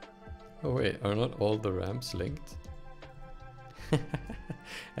 Oh wait, are not all the ramps linked?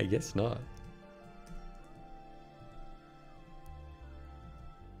 I guess not.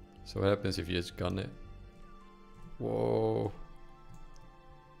 So what happens if you just gun it? Whoa.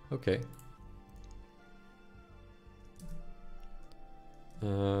 Okay.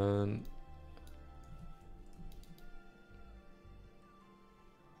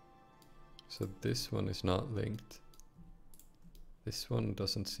 So this one is not linked. This one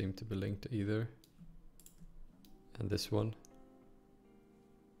doesn't seem to be linked either. And this one.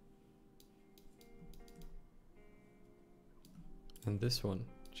 And this one.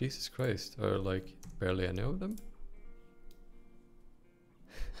 Jesus Christ, are like barely any of them?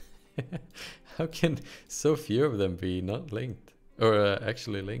 How can so few of them be not linked? Or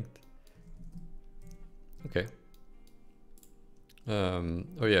actually linked? Okay.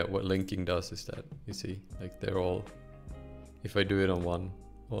 Oh yeah, what linking does is that, you see, like they're all, if I do it on one,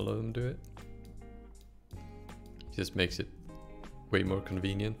 all of them do it. Just makes it way more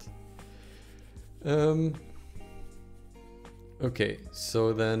convenient. Okay,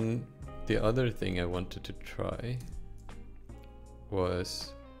 so then the other thing I wanted to try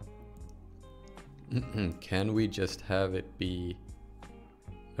was, can we just have it be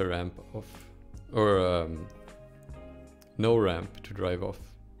a ramp off, or no ramp to drive off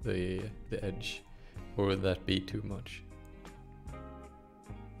the edge, or would that be too much?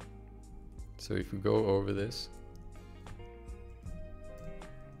 So if we go over this,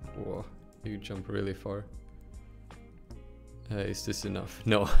 whoa, you jump really far. Is this enough?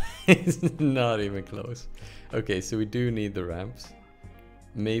 No, it's not even close. Okay, so we do need the ramps.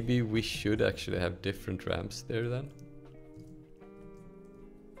 Maybe we should actually have different ramps there then.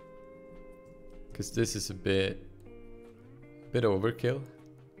 Because this is a bit overkill.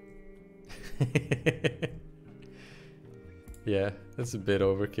 Yeah, that's a bit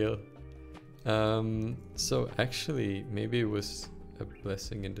overkill. So actually, maybe it was a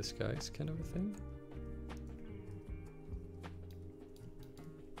blessing in disguise kind of a thing.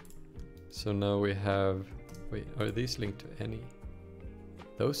 So now we have, wait, are these linked to any?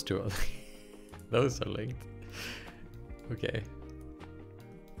 Those two are those are linked. Okay.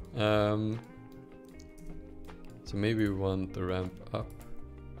 So maybe we want the ramp up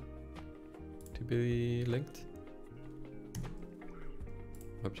to be linked.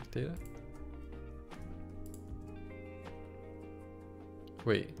 Object data.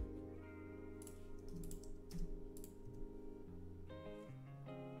 Wait.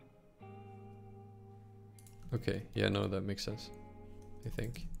 Okay, yeah, no, that makes sense, I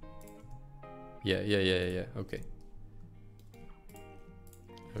think. Yeah, okay.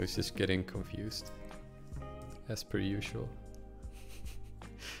 I was just getting confused, as per usual.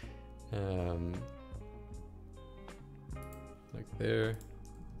 Like there,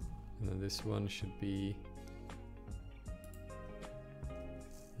 and then this one should be...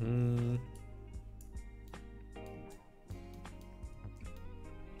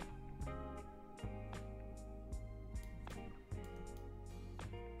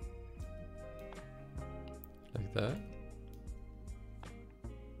 like that.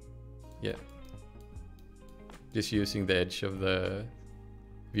 Yeah. Just using the edge of the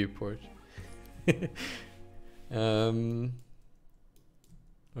viewport.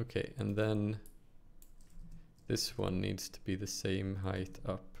 Okay, and then this one needs to be the same height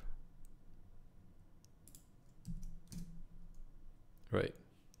up. Right.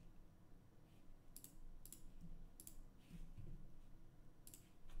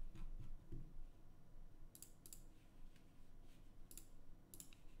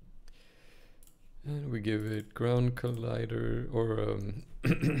 And we give it ground collider, or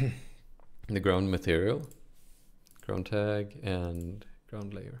the ground material, ground tag, and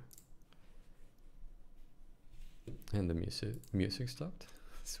ground layer. And the music stopped.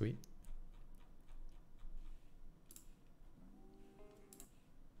 Sweet.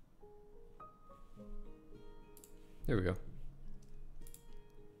 There we go.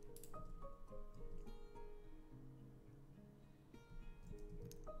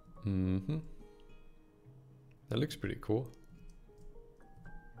 That looks pretty cool.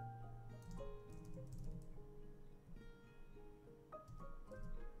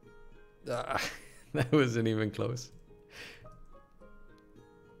 Ah, That wasn't even close.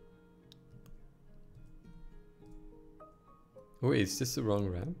 Wait, is this the wrong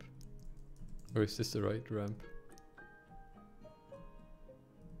ramp? Or is this the right ramp?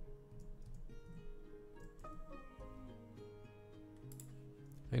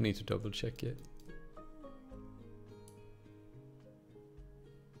 I need to double check it.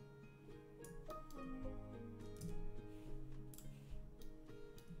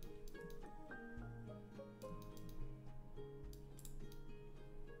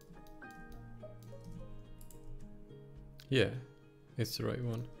 Yeah, it's the right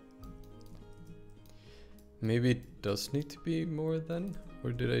one. Maybe it does need to be more then?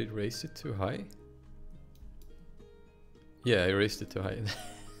 Or did I raise it too high? Yeah, I raised it too high.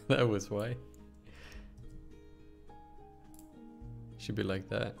 That was why. Should be like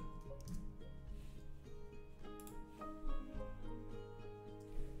that.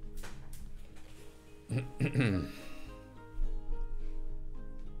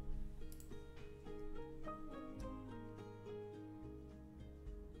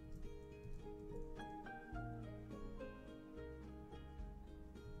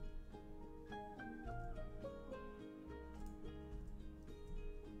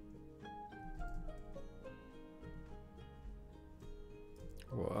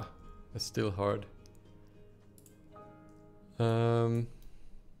 Wow, that's still hard.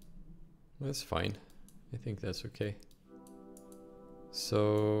 That's fine. I think that's okay.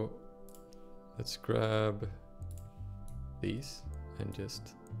 So let's grab these and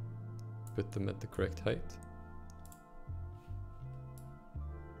just put them at the correct height.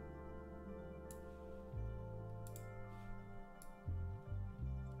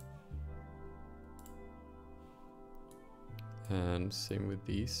 And same with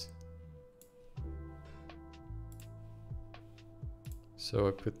these. So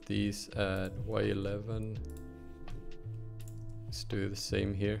I put these at Y11. Let's do the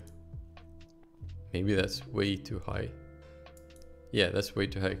same here. Maybe that's way too high. Yeah, that's way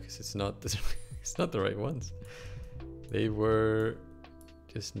too high because it's not it's not the right ones. They were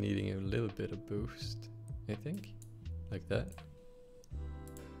just needing a little bit of boost, I think, like that.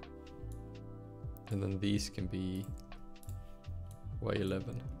 And then these can be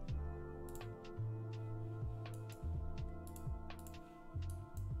Y11.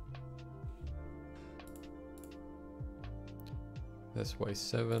 That's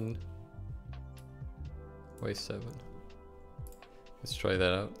Y7. Y7. Let's try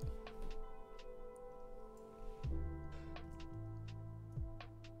that out.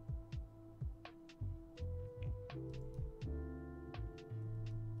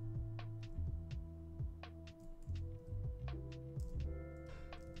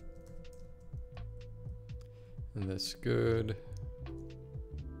 And that's good.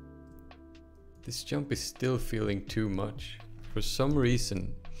 This jump is still feeling too much. For some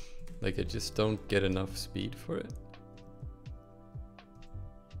reason, like I just don't get enough speed for it.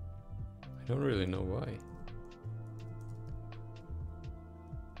 I don't really know why.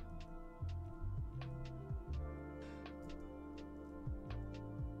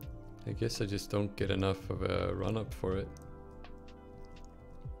 I guess I just don't get enough of a run up for it.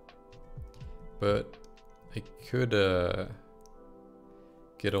 But I could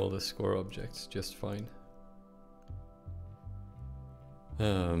get all the score objects just fine.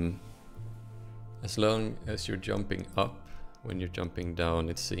 As long as you're jumping up, when you're jumping down,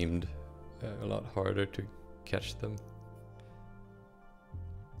 it seemed a lot harder to catch them.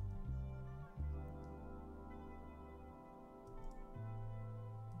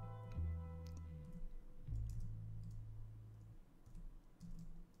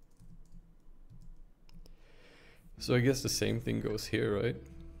 So I guess the same thing goes here, right?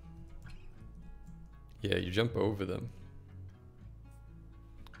 Yeah, you jump over them.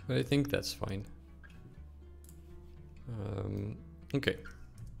 But I think that's fine. Okay.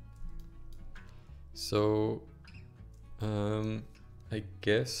 So, I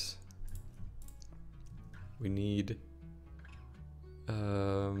guess we need...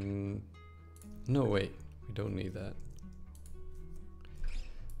 no, wait, we don't need that.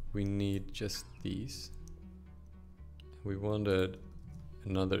 We need just these. We wanted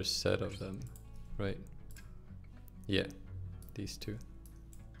another set of them, right? Yeah, these two.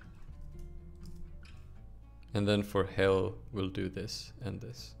 And then for hell, we'll do this and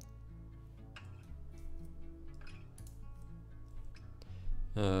this.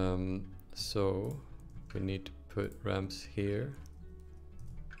 So we need to put ramps here.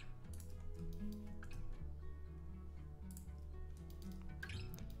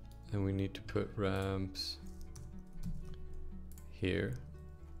 And we need to put ramps here.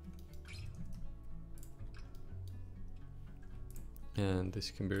 And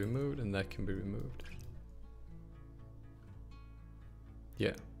this can be removed and that can be removed.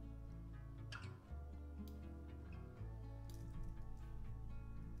 Yeah.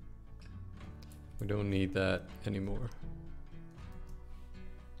 We don't need that anymore.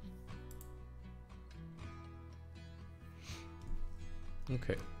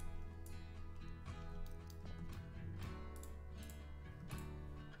 Okay.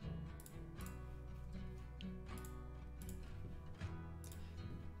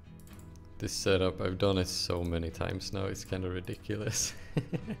 This setup, I've done it so many times now, it's kind of ridiculous.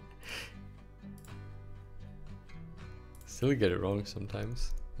 Still get it wrong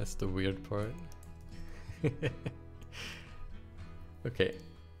sometimes. That's the weird part. Okay.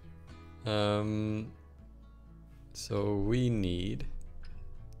 So we need...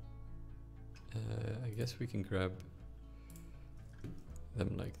 I guess we can grab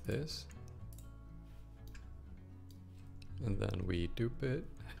them like this. And then we dupe it.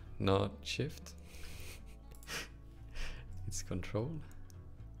 Not shift. It's control.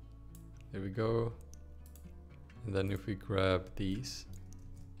 There we go. And then if we grab these,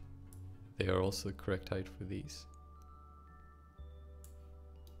 they are also the correct height for these.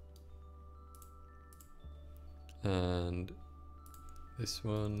 And this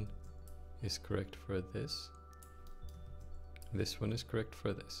one is correct for this. This one is correct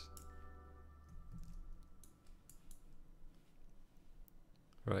for this.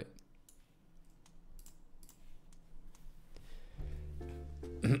 Right.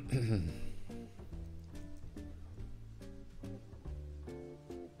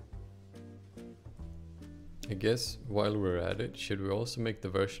 I guess while we're at it, should we also make the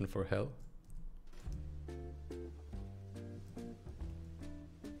version for hell?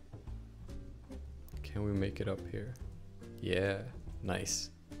 Can we make it up here? Yeah, nice.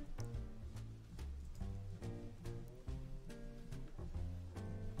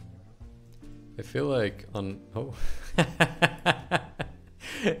 I feel like on... oh.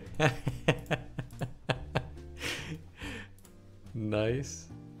 Nice.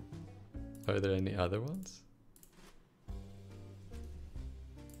 Are there any other ones?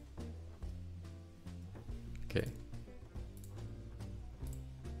 Okay.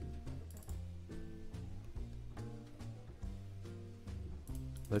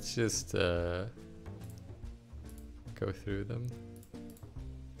 Let's just go through them.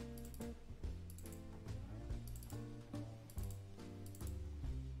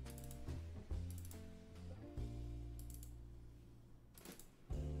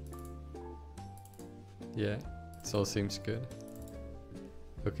 Yeah, it all seems good.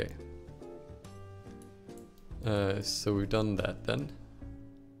 Okay. So we've done that then.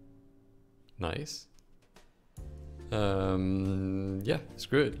 Nice. Yeah,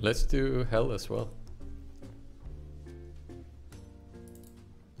 screw it. Let's do hell as well.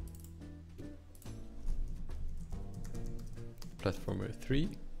 Platformer 3.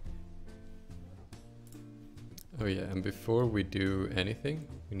 Oh yeah, and before we do anything,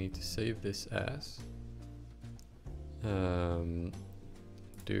 we need to save this as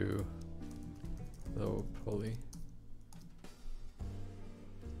do low poly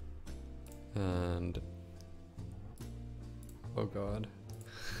and oh god.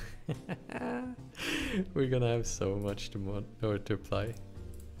 We're gonna have so much to mod or to apply.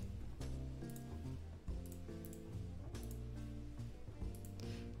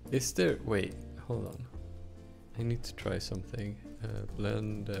 Is there, wait, hold on. I need to try something.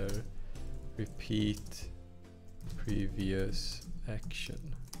 Blender, repeat previous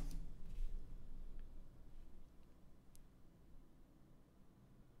action.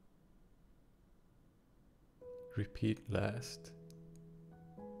 Repeat last.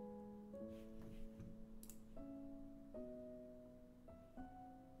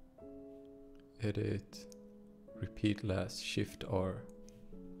 Edit, repeat last, Shift R.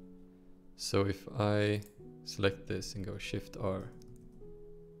 So if I select this and go Shift R,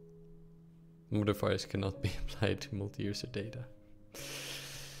 modifiers cannot be applied to multi-user data.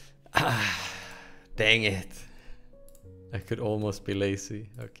 Ah, dang it. I could almost be lazy.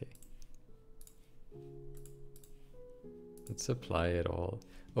 Okay. Let's apply it all.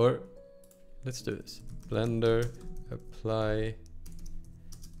 Or let's do this. Blender, apply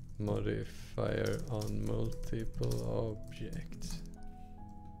modifier on multiple objects.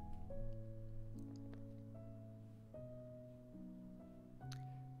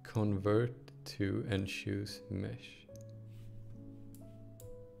 Convert to and choose mesh.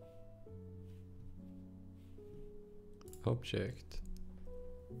 Object.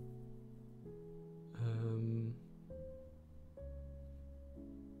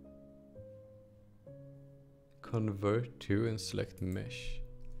 convert to and select mesh.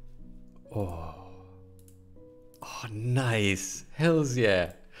 Oh. Oh, nice. Hells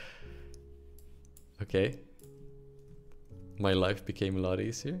yeah. Okay. My life became a lot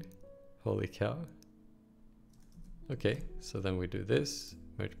easier. Holy cow. Okay, so then we do this,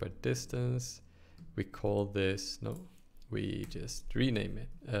 merge by distance. We call this, no, we just rename it.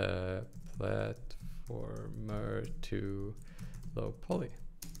 Platformer to low poly.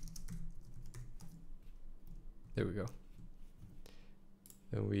 There we go.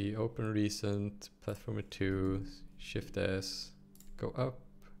 Then we open recent, platformer 2, shift S, go up.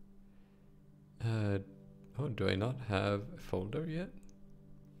 Oh, do I not have a folder yet?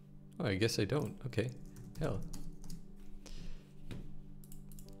 Oh, I guess I don't. Okay, hell.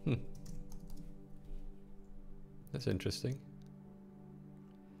 That's interesting.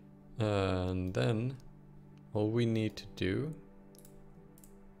 And then all we need to do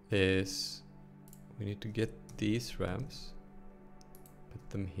is we need to get these ramps, put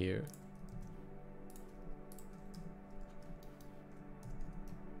them here.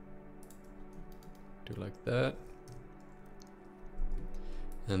 Do like that.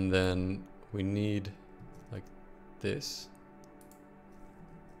 And then we need like this.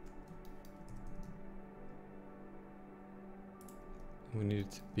 We need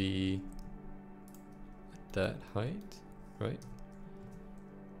it to be at that height, right?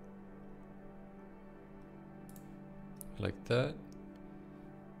 Like that.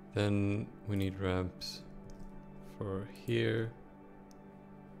 Then we need ramps for here,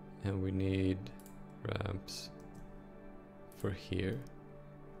 and we need ramps for here.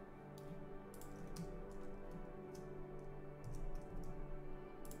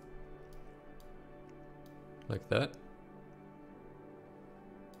 Like that.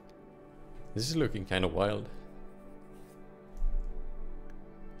 This is looking kind of wild.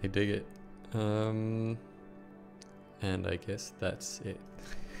 I dig it. And I guess that's it.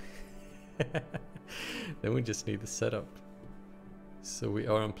 Then we just need the setup. So we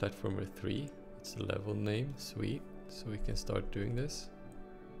are on platformer 3. It's a level name, sweet. So we can start doing this.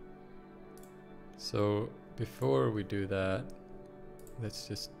 So before we do that, let's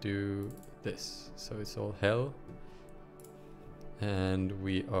just do this. So it's all hell. And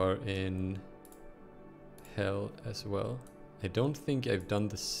we are in hell as well. I don't think I've done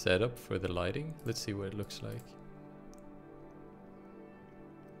the setup for the lighting. Let's see what it looks like.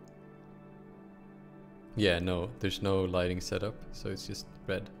 Yeah, no, there's no lighting setup, so it's just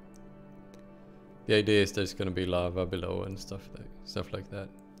red. The idea is there's gonna be lava below and stuff like that.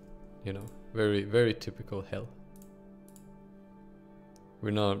 You know, very, very typical hell.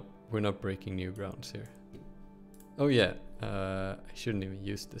 We're not breaking new grounds here. Oh yeah, I shouldn't even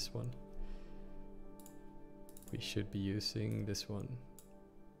use this one. We should be using this one.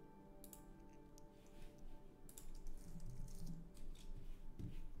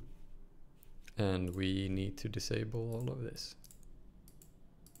 And we need to disable all of this.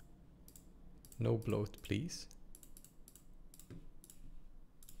 No bloat, please.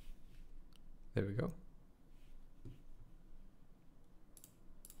 There we go.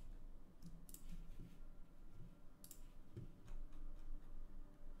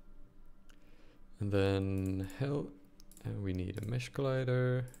 And then hell, and we need a mesh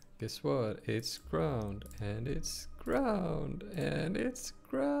collider. Guess what? It's ground, and it's ground, and it's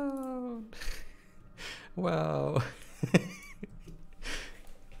ground. Wow.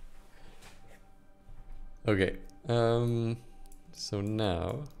 Okay, so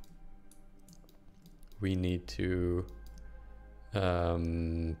now we need to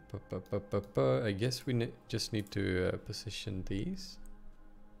I guess we just need to position these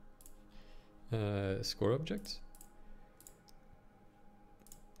score objects.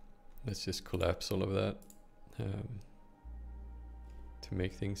 Let's just collapse all of that to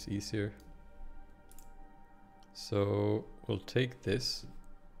make things easier. So we'll take this.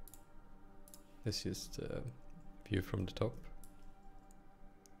 Let's just view from the top.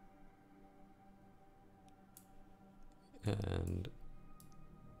 And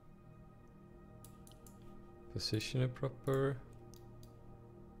position it proper.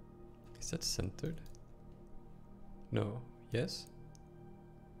 Is that centered? No. Yes?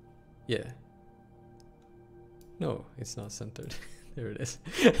 Yeah. No, it's not centered. There it is.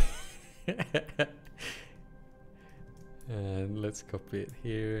 And let's copy it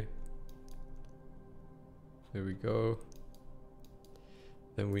here. There we go.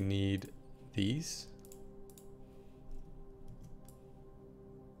 Then we need these.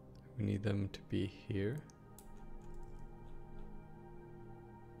 We need them to be here.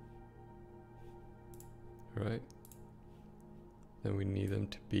 Right. Then we need them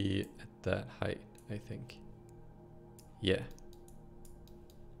to be at that height, I think. Yeah.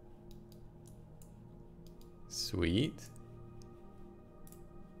 Sweet.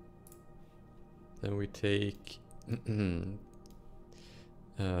 Then we take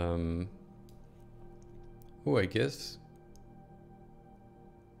oh, I guess.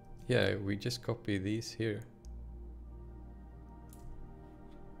 Yeah, we just copy these here.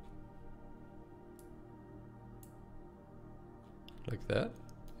 Like that,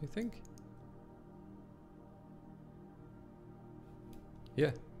 I think.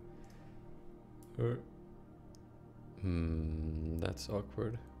 Yeah. Or that's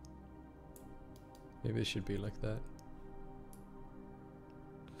awkward. Maybe it should be like that.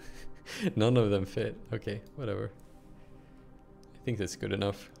 None of them fit. Okay, whatever. I think that's good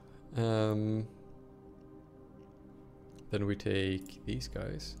enough. Then we take these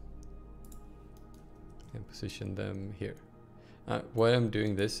guys and position them here. Why I'm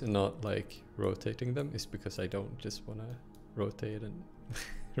doing this and not like rotating them is because I don't just want to rotate and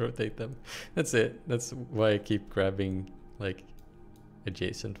rotate them. That's it. That's why I keep grabbing like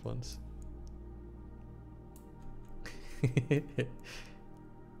adjacent ones.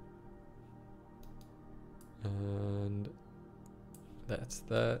 And that's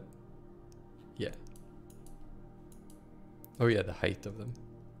that. Yeah. Oh yeah, the height of them.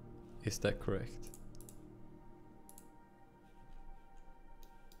 Is that correct?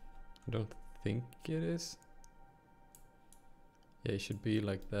 I don't think it is. Yeah, it should be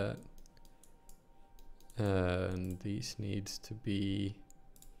like that. And these needs to be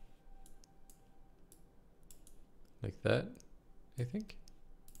like that, I think.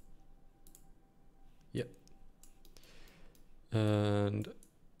 Yep. And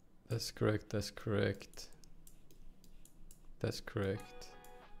that's correct, that's correct. That's correct.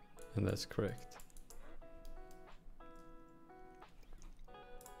 And that's correct.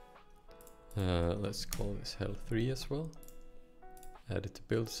 Let's call this Hell 3 as well. Add it to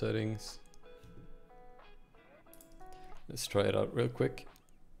build settings. Let's try it out real quick.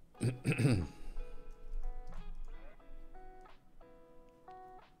 It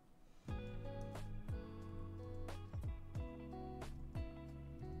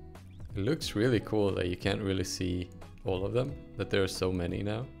looks really cool that you can't really see all of them, that there are so many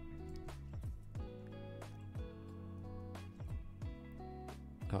now.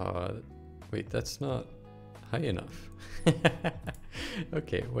 Wait, that's not high enough.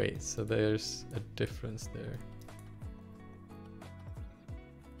 Okay, wait, so there's a difference there.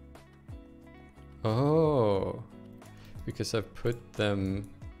 Oh, because I've put them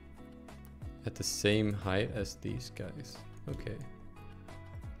at the same height as these guys. Okay.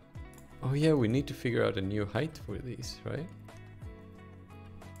 Oh yeah, we need to figure out a new height for these, right?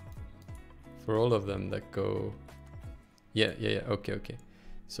 For all of them that go... Yeah, okay, okay.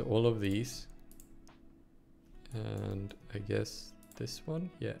 So all of these. And I guess this one,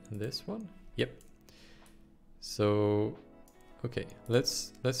 yeah, and this one. Yep. So, okay,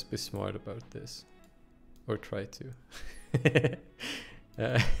 let's be smart about this. Or try to.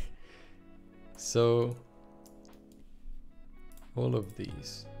 So, all of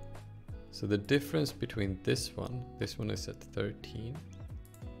these. So the difference between this one is at 13,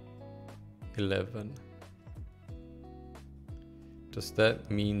 11. Does that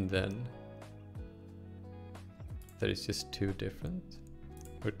mean then that it's just two different?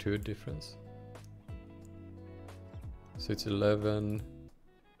 Or two difference? So it's 11.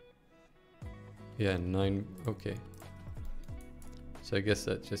 Yeah, 9. Okay. So I guess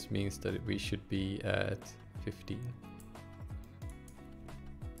that just means that we should be at 15.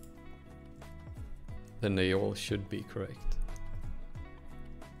 Then they all should be correct.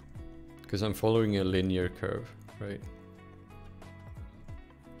 Because I'm following a linear curve, right?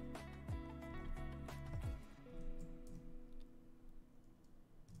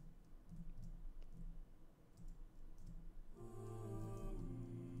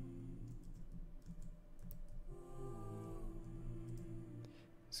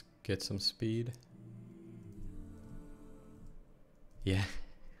 Let's get some speed. Yeah.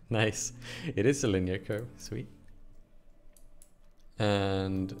 Nice. It is a linear curve. Sweet.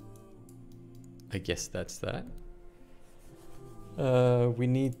 And I guess that's that. We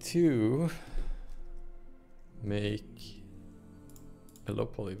need to make a low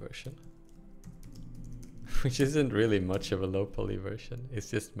poly version. Which isn't really much of a low poly version.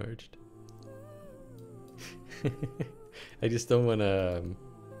 It's just merged. I just don't want to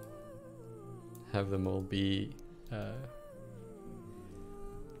have them all be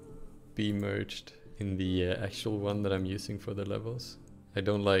merged in the actual one that I'm using for the levels. I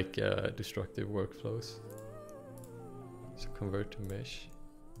don't like destructive workflows. So convert to mesh.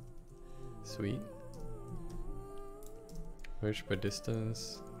 Sweet. Merge by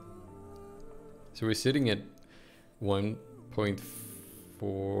distance. So we're sitting at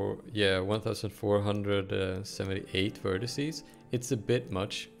 1.4, yeah, 1,478 vertices. It's a bit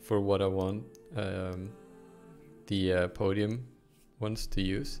much for what I want the podium ones to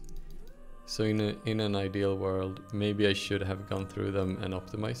use. So in an ideal world, maybe I should have gone through them and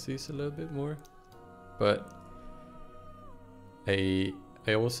optimized these a little bit more. But I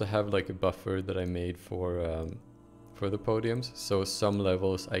also have like a buffer that I made for the podiums, so some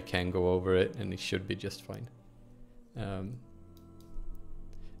levels I can go over it and it should be just fine.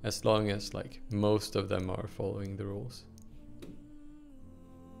 As long as like most of them are following the rules.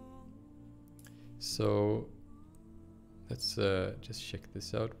 So let's just check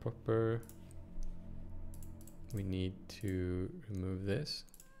this out proper. We need to remove this.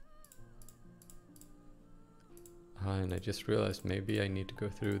 And I just realized maybe I need to go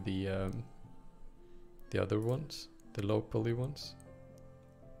through the other ones, the low poly ones.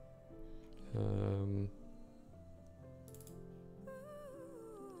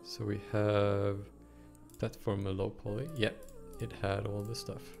 So we have platform low poly. Yep, it had all the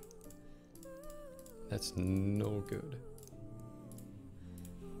stuff. That's no good.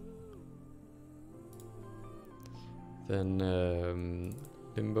 Then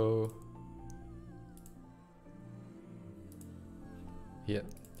limbo. Yeah,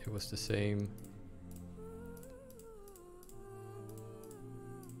 it was the same.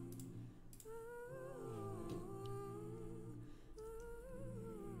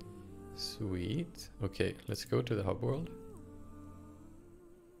 Sweet. Okay, let's go to the hub world.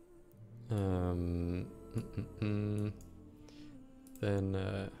 Then,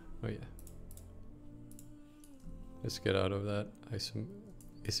 oh yeah. Let's get out of that. Is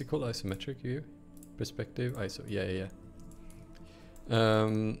it called isometric view? Perspective? ISO. Yeah.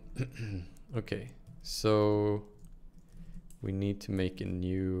 Okay, so we need to make a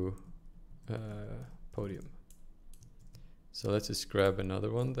new podium. So let's just grab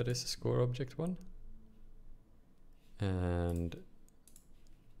another one that is a score object one. And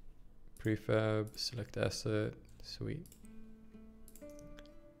prefab, select asset, sweet.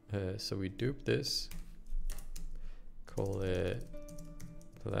 So we dupe this, call it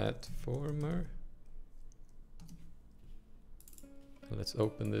platformer. Let's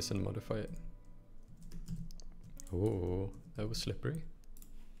open this and modify it. Oh, that was slippery.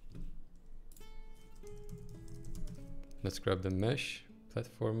 Let's grab the mesh,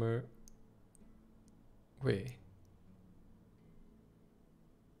 platformer. Wait.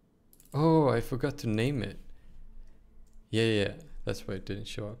 Oh, I forgot to name it. Yeah, that's why it didn't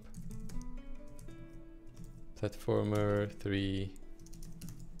show up. Platformer 3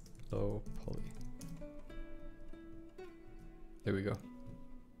 low poly. There we go.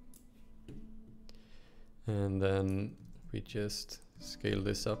 And then we just scale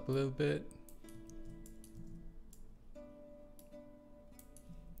this up a little bit.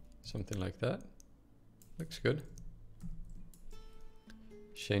 Something like that. Looks good.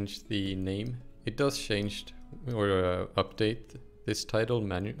 Change the name. It does change or update this title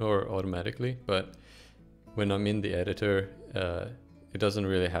or automatically, but when I'm in the editor, it doesn't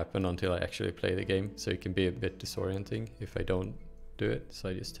really happen until I actually play the game, so it can be a bit disorienting if I don't do it, so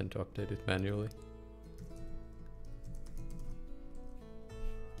I just tend to update it manually.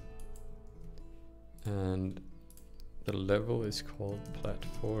 And the level is called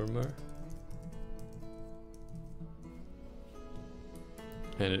platformer.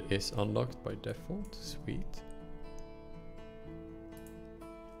 And it is unlocked by default. Sweet.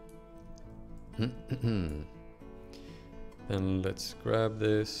 Then let's grab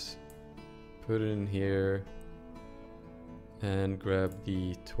this, put it in here, and grab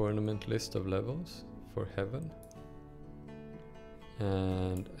the tournament list of levels for heaven.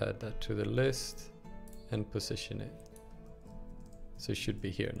 And add that to the list and position it. So it should be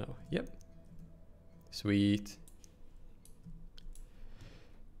here now. Yep. Sweet.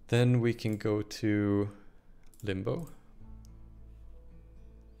 Then we can go to limbo.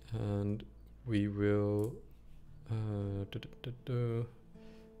 And we will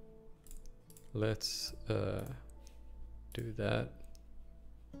let's do that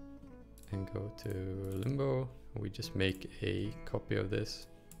and go to limbo. We just make a copy of this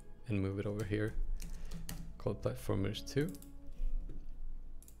and move it over here, called platformers 2.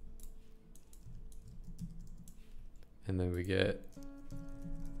 And then we get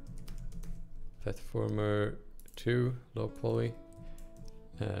platformer 2 low poly.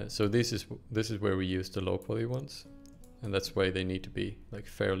 So this is where we use the low poly ones, and that's why they need to be like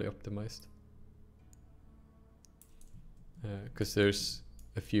fairly optimized, because there's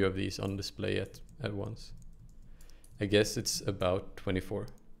a few of these on display at once. I guess it's about 24.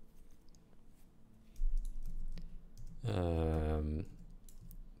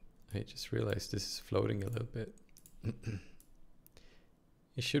 I just realized this is floating a little bit.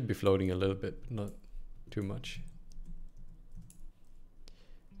 It should be floating a little bit, but not too much.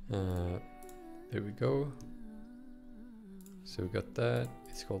 There we go. So we got that.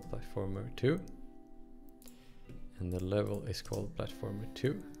 It's called Platformer 2. And the level is called Platformer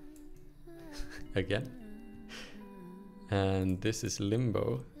 2. Again. And this is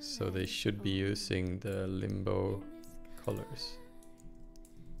Limbo, so they should be using the Limbo colors.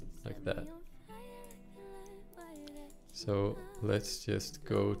 Like that. So let's just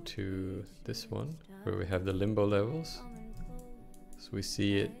go to this one where we have the Limbo levels. So we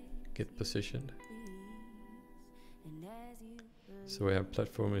see it get positioned. So we have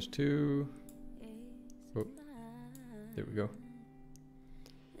Platformers 2. Oh, there we go.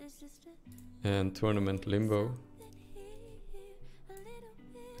 And Tournament Limbo.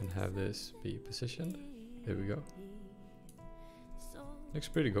 And have this be positioned. There we go. Looks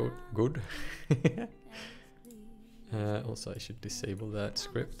pretty good. Also I should disable that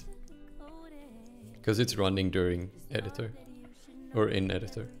script because it's running during editor or in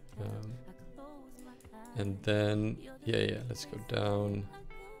editor. And then yeah, let's go down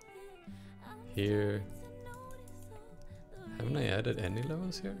here. Haven't I added any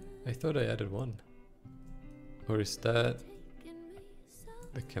levels here? I thought I added one. Or is that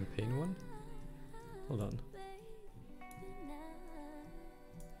the campaign one? Hold on.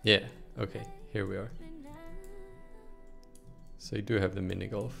 Yeah, okay, here we are. So you do have the mini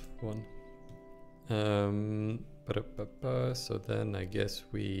golf one. So then I guess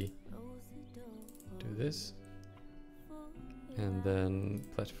we do this. And then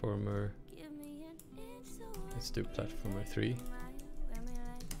platformer. Let's do platformer 3.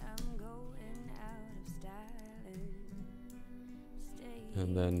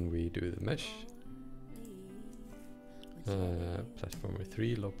 And then we do the mesh. Platformer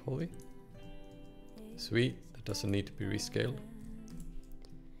 3 low poly. Sweet, that doesn't need to be rescaled.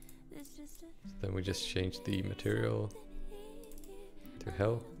 So then we just change the material to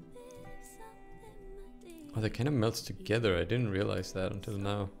hell. Oh, that kind of melts together. I didn't realize that until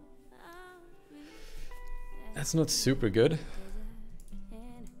now. That's not super good.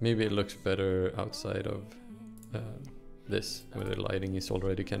 Maybe it looks better outside of this, where the lighting is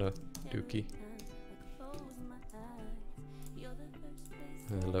already kind of dookie.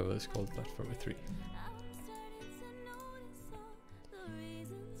 And the level is called Platformer 3.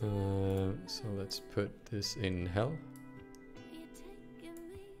 So let's put this in hell.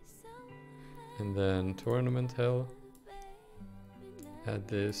 And then tournament hell. Add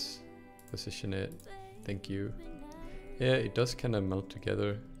this, position it. Thank you. Yeah, it does kind of melt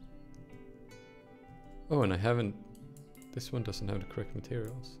together. Oh, and I haven't... This one doesn't have the correct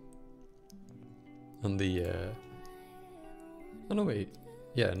materials. On the... Oh no, wait.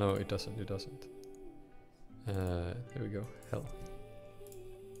 Yeah, no, it doesn't. It doesn't. There we go. Hell.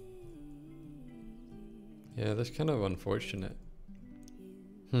 Yeah, that's kind of unfortunate.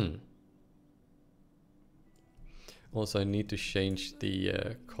 Also, I need to change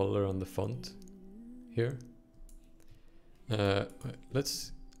the color on the font here.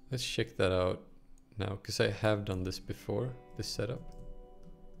 Let's check that out now, because I have done this before, this setup.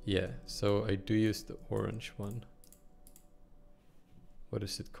 Yeah, so I do use the orange one. What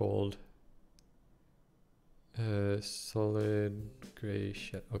is it called? Solid gray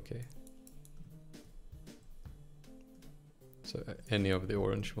shadow. Okay. So any of the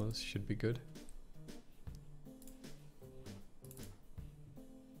orange ones should be good.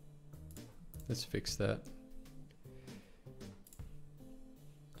 Let's fix that.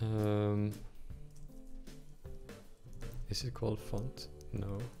 Is it called font?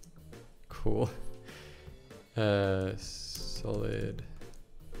 No. Cool. Solid.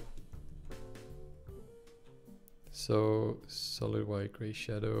 So solid white gray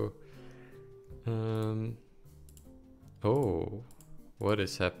shadow. Oh, what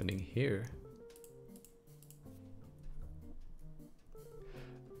is happening here?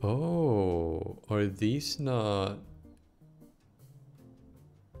 Oh, are these not...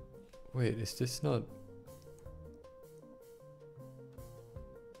 Wait, is this not...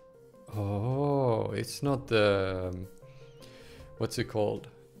 Oh, it's not the... What's it called?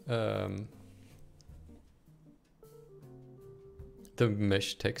 The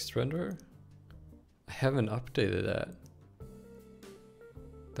mesh text renderer? I haven't updated that.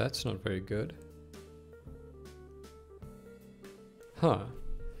 That's not very good. Huh.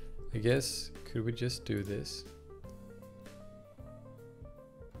 I guess, could we just do this?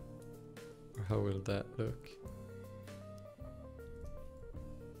 Or how will that look?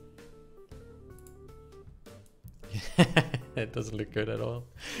 It doesn't look good at all.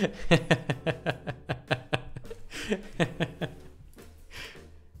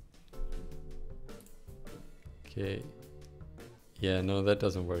 Okay. Yeah, no, that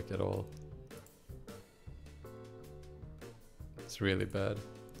doesn't work at all. It's really bad.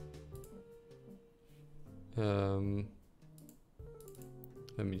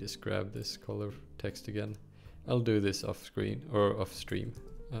 Let me just grab this color text again. I'll do this off screen or off stream.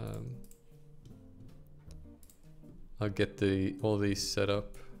 I'll get all these set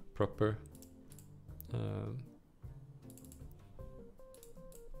up proper.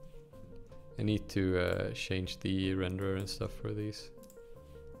 I need to change the renderer and stuff for these.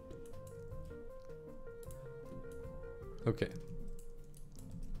 Okay.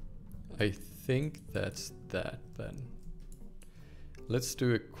 I think that's that then. Let's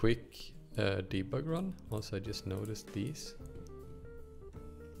do a quick debug run. Also, I just noticed these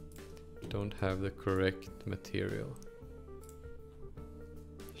don't have the correct material.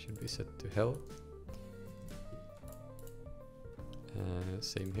 Should be set to hell.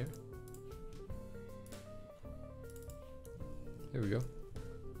 Same here. There we go.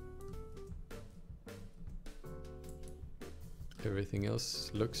 Everything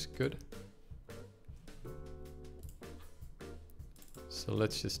else looks good. So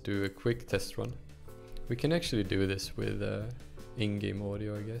let's just do a quick test run. We can actually do this with in-game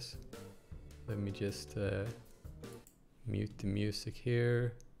audio, I guess. Let me just mute the music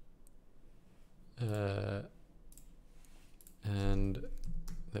here. And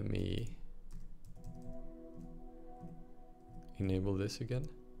let me enable this again.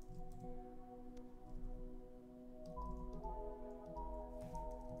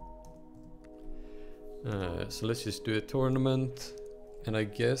 So let's just do a tournament, and I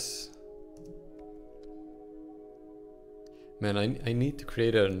guess, man, I need to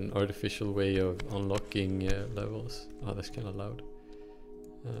create an artificial way of unlocking levels. Oh, that's kind of loud.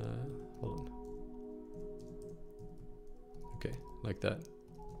 Hold on. Okay, like that.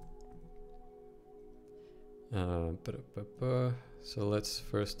 So let's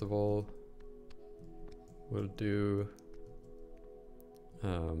first of all, we'll do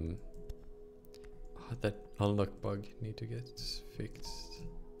that unlock bug need to get fixed.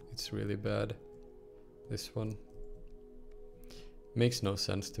 It's really bad. This one makes no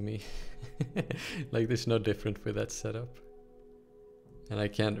sense to me. Like, there's no different with that setup, and I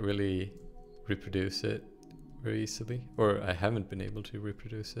can't really reproduce it very easily, or I haven't been able to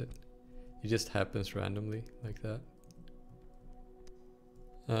reproduce it. It just happens randomly like that.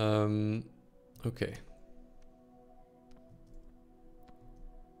 Okay.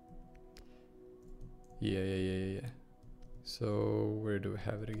 Yeah. So where do we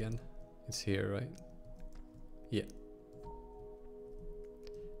have it again? It's here, right? Yeah.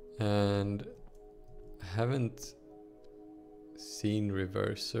 And I haven't seen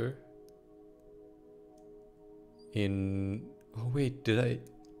reverser in... Oh wait, did I?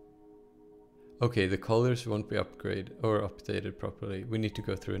 Okay, the colors won't be updated properly. We need to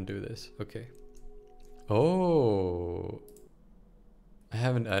go through and do this. Okay. Oh, I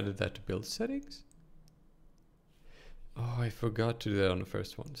haven't added that to build settings. Oh, I forgot to do that on the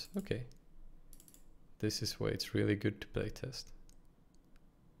first ones. Okay. This is why it's really good to play test.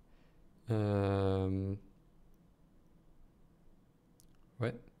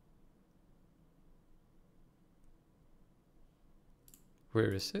 What?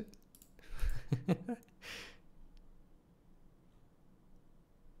 Where is it?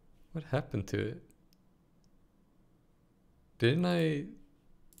 What happened to it? Didn't I...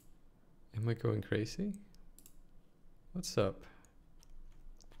 Am I going crazy? What's up?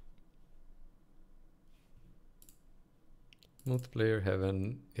 Multiplayer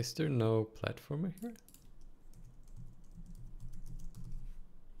heaven. Is there no platformer here?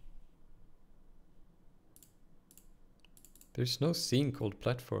 There's no scene called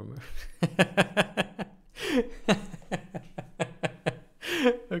platformer.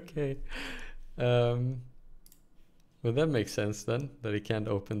 Okay. Well, that makes sense then, that it can't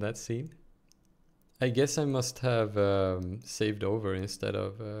open that scene. I guess I must have saved over instead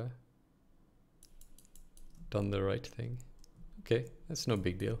of done the right thing. Okay, that's no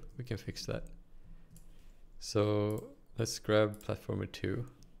big deal. We can fix that. So let's grab platformer 2.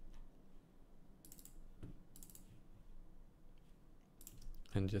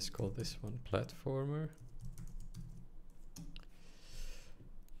 And just call this one platformer.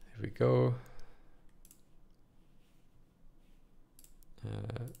 Here we go.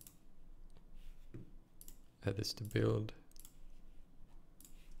 Add this to build.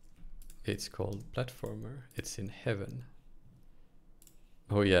 It's called platformer. It's in heaven.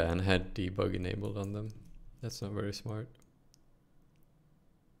 Oh yeah, and had debug enabled on them. That's not very smart.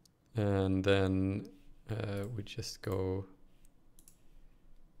 And then we just go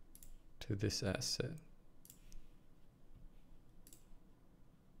to this asset.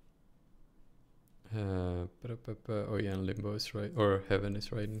 Oh yeah, and limbo is right, or heaven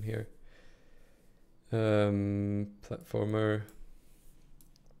is right in here. Platformer.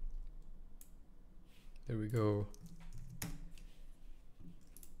 There we go.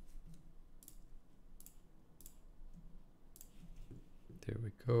 There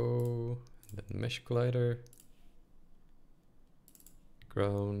we go. And then mesh glider.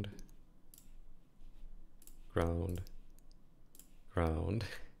 Ground. Ground. Ground.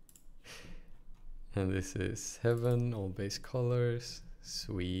 And this is heaven, all base colors.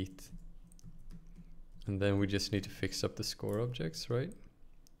 Sweet. And then we just need to fix up the score objects, right?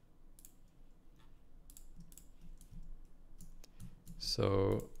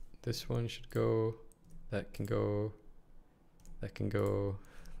 So this one should go, that can go, that can go,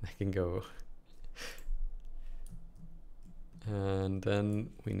 that can go. And then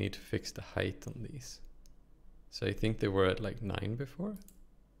we need to fix the height on these. So I think they were at like 9 before.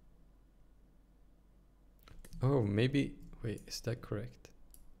 Oh, maybe, wait, is that correct?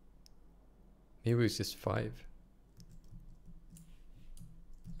 Maybe it's just 5.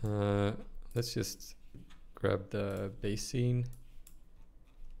 Let's just grab the base scene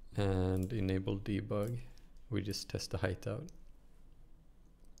and enable debug. We just test the height out.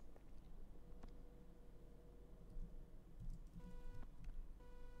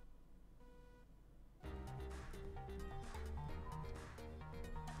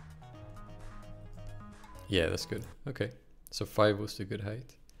 Yeah, that's good. Okay, so 5 was the good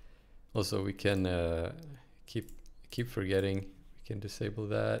height. Also, we can keep forgetting. We can disable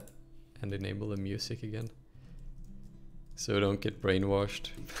that and enable the music again, so we don't get brainwashed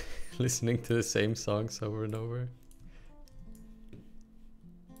listening to the same songs over and over.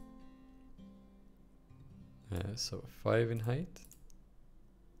 So 5 in height.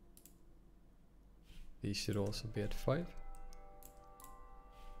 These should also be at 5.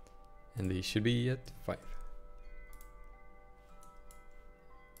 And these should be at 5.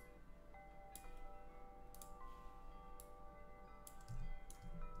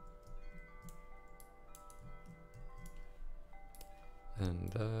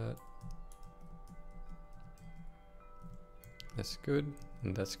 And that's good,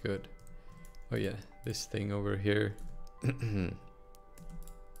 and that's good. Oh yeah, this thing over here.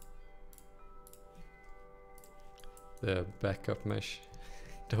 The backup mesh.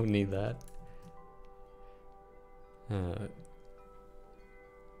 Don't need that.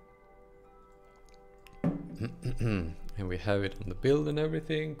 And we have it on the build and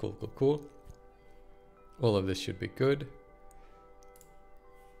everything. Cool, cool, cool. All of this should be good.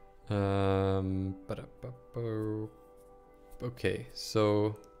 Okay,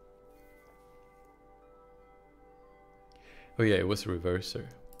 so oh yeah, it was reverser.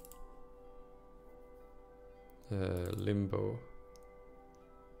 Limbo.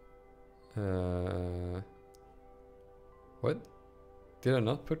 What? Did I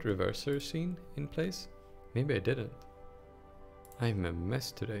not put reverser scene in place? Maybe I didn't. I'm a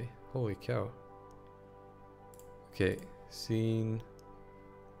mess today. Holy cow. Okay, scene.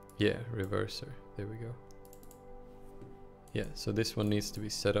 Yeah, reverser. There we go. Yeah, so this one needs to be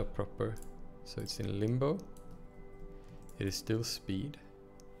set up proper. So it's in limbo. It is still speed.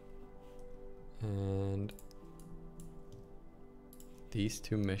 And these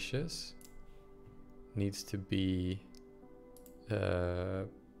two meshes needs to be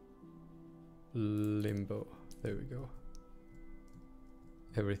limbo. There we go.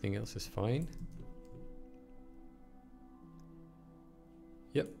 Everything else is fine.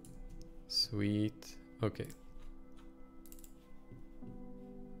 Yep. Sweet. Okay.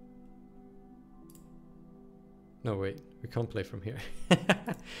 No, wait. We can't play from here.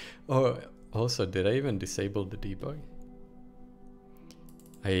 Oh, also, did I even disable the debug?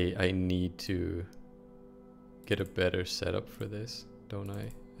 I need to get a better setup for this, don't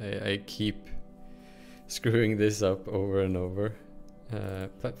I? I keep screwing this up over and over.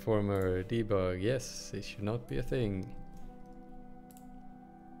 Platformer debug, yes, it should not be a thing.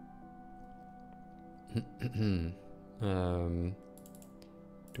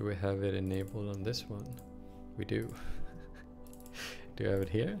 Do we have it enabled on this one? We do. Do I have it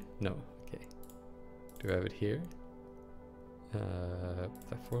here? No. Okay. Do I have it here?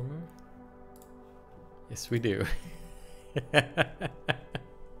 Platformer? Yes, we do.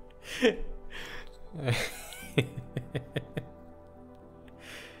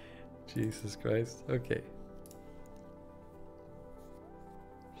 Jesus Christ. Okay.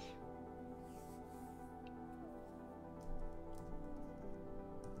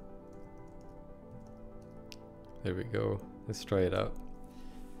 There we go. Let's try it out.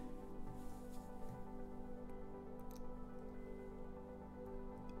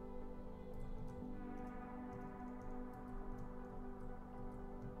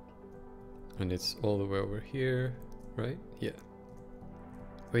 And it's all the way over here, right? Yeah.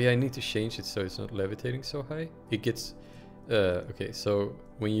 Oh yeah, I need to change it so it's not levitating so high. It gets... okay, so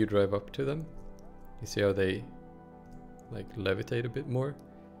when you drive up to them, you see how they like levitate a bit more?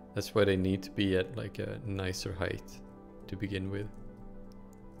 That's why they need to be at like a nicer height to begin with.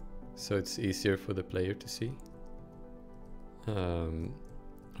 So it's easier for the player to see. Oh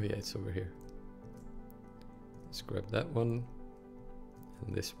yeah, it's over here. Let's grab that one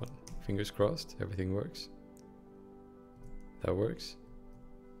and this one. Fingers crossed, everything works. That works.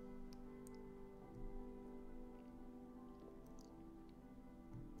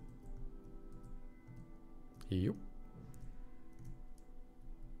 Yep.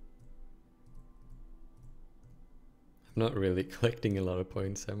 I'm not really collecting a lot of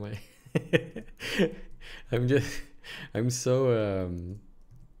points, am I? I'm so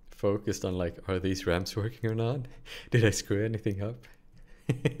focused on like, are these ramps working or not? Did I screw anything up?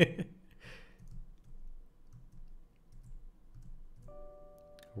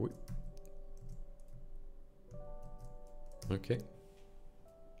 Okay.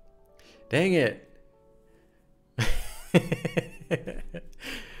 Dang it!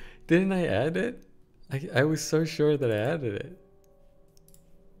 Didn't I add it? I was so sure that I added it.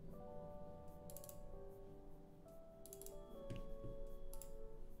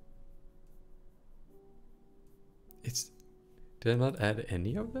 Did I not add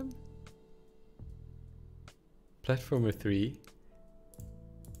any of them? Platformer 3.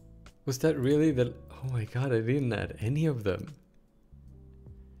 Was that really the... Oh my god, I didn't add any of them.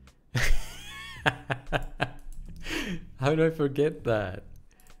 How did I forget that?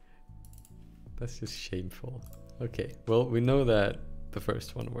 That's just shameful. Okay, well, we know that the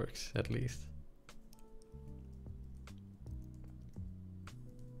first one works, at least.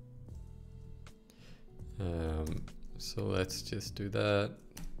 So let's just do that.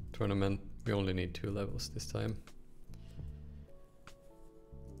 Tournament, we only need 2 levels this time.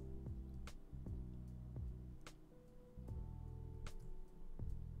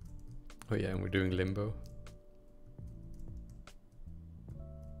 Oh yeah, and we're doing limbo.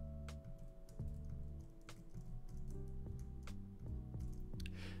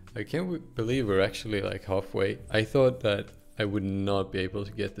 I can't believe we're actually like halfway. I thought that I would not be able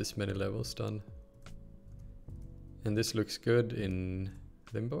to get this many levels done. And this looks good in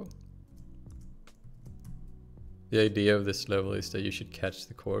limbo. The idea of this level is that you should catch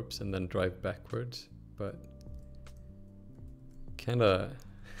the corpse and then drive backwards, but kinda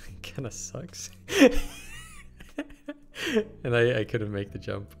sucks. And I couldn't make the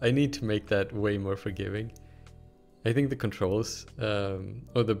jump. I need to make that way more forgiving. I think the controls,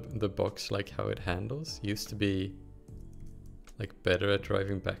 or the box, like how it handles, used to be like better at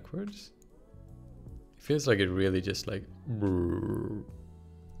driving backwards. It feels like it really just like I'm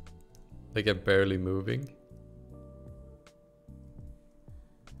barely moving.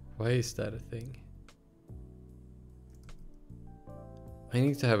 Why is that a thing? I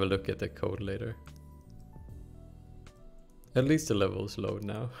need to have a look at the code later. At least the level's load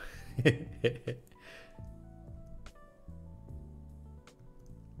now.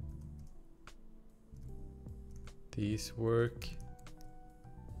 These work.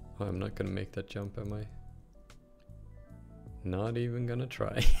 Oh, I'm not gonna make that jump, am I? Not even gonna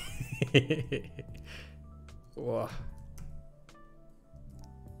try. Whoa.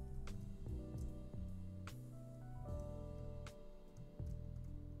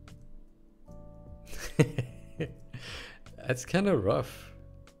 That's kind of rough.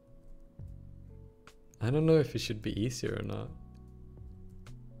 I don't know if it should be easier or not.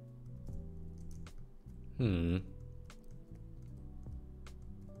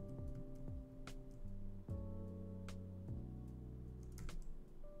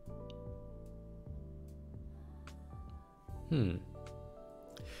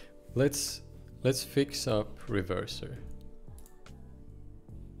 Let's fix up reverser.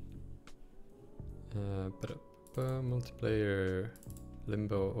 Multiplayer,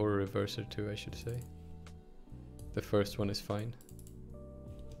 limbo, or reverser 2, I should say. The first one is fine.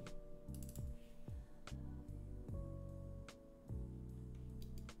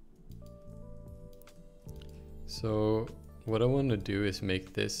 So what I want to do is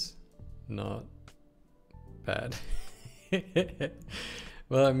make this not bad.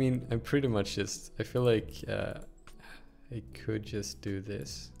 Well, I mean, I'm pretty much just, I feel like I could just do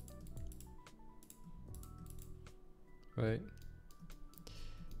this. Right?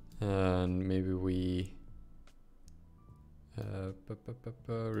 And maybe we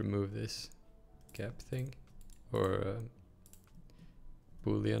Remove this gap thing, or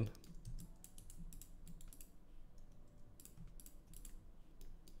boolean.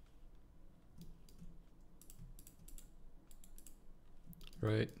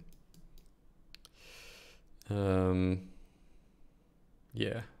 Right.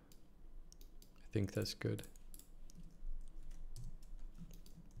 Yeah, I think that's good.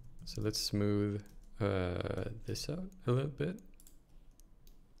 So let's smooth this out a little bit.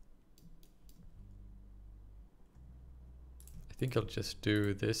 I think I'll just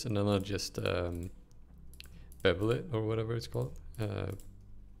do this, and then I'll just bevel it, or whatever it's called.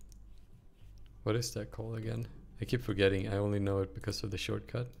 What is that called again? I keep forgetting. I only know it because of the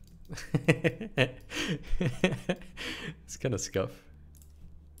shortcut. It's kind of scuff.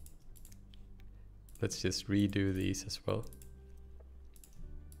 Let's just redo these as well,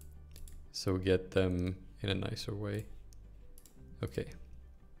 so we get them in a nicer way. Okay.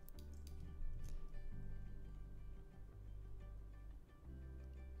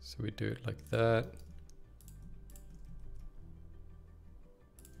 So we do it like that.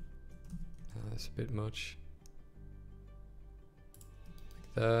 That's a bit much.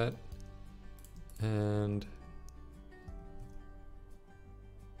 Like that. And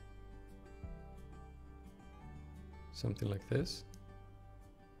something like this.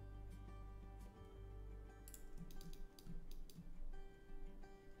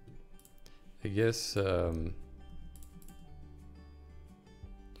 I guess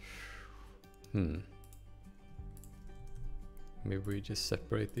maybe we just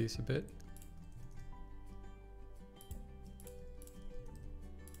separate these a bit.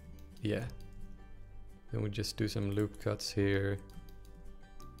 Yeah. Then we just do some loop cuts here.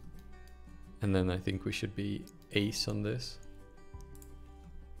 And then I think we should be ace on this.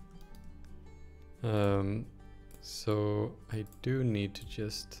 So I do need to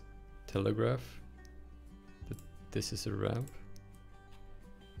just telegraph that this is a ramp.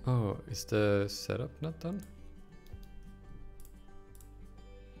 Oh, is the setup not done?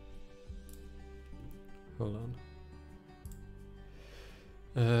 Hold on.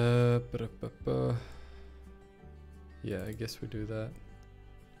 Yeah, I guess we do that.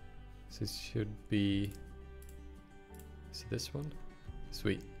 So it should be... Is it this one?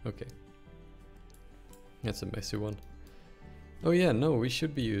 Sweet, okay. That's a messy one. Oh yeah, no, we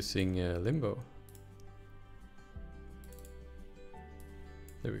should be using limbo.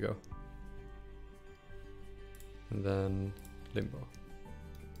 There we go. And then limbo.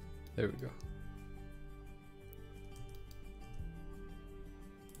 There we go.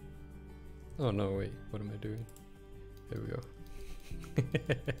 Oh no, wait, what am I doing? There we go.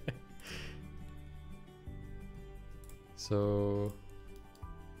 So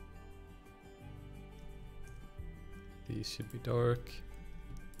these should be dark.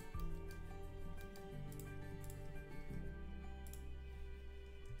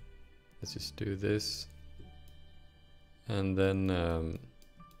 Let's just do this. And then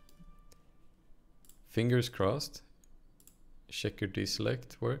fingers crossed, checker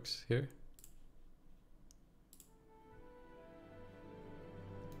deselect works here.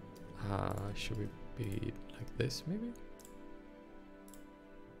 Should we be like this maybe?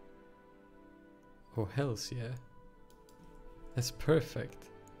 Oh hells yeah. That's perfect.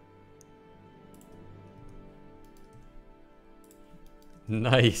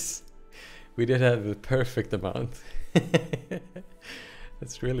 Nice. We did have the perfect amount.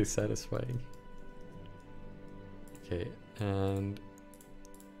 That's really satisfying. Okay, and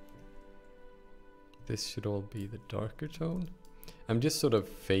this should all be the darker tone. I'm just sort of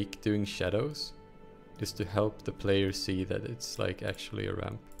fake doing shadows just to help the player see that it's like actually a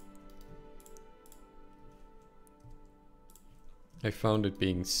ramp. I found it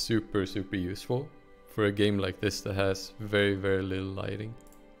being super useful for a game like this that has very little lighting.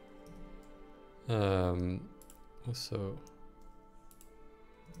 Also,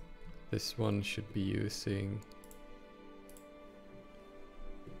 this one should be using...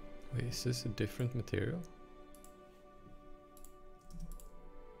 Wait, is this a different material?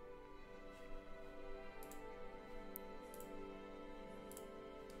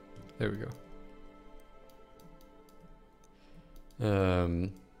 There we go.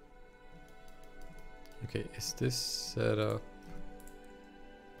 Okay, is this set up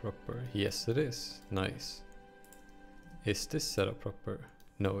proper? Yes, it is. Nice. Is this set up proper?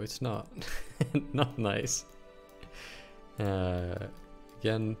 No, it's not. Not nice.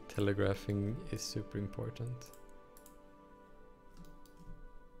 Again, telegraphing is super important.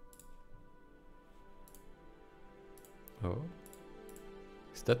 Oh.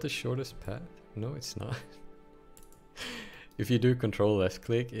 Is that the shortest path? No, it's not. If you do control left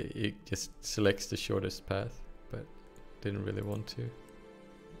click, it just selects the shortest path, but didn't really want to.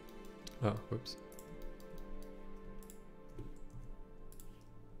 Oh, whoops.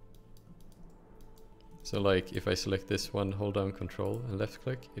 So like if I select this one, hold down control and left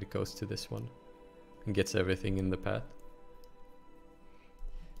click, it goes to this one and gets everything in the path.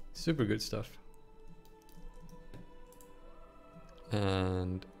 Super good stuff.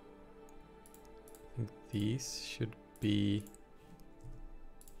 And I think these should be the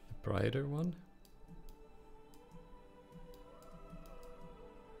brighter one.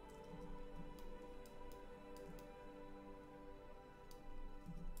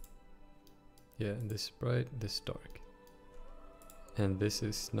 Yeah, this bright, this dark. And this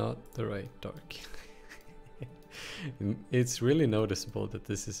is not the right dark. It's really noticeable that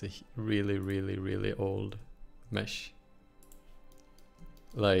this is a really old mesh.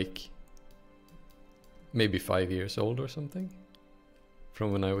 Like maybe 5 years old or something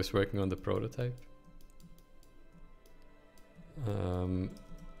from when I was working on the prototype.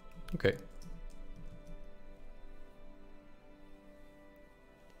 Okay.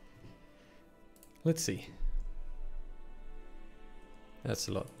 Let's see. That's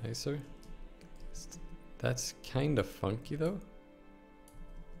a lot nicer. That's kind of funky though.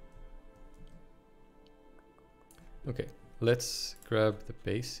 Okay, let's grab the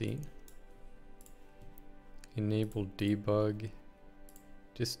base scene. Enable debug.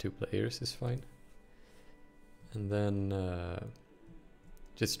 Just 2 players is fine. And then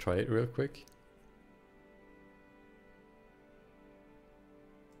just try it real quick.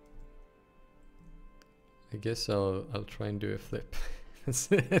 I guess I'll try and do a flip.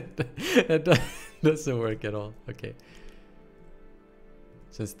 It doesn't work at all. Okay.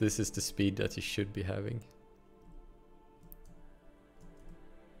 Since this is the speed that you should be having.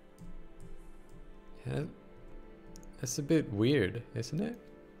 Yeah, that's a bit weird, isn't it?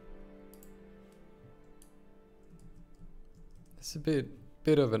 It's a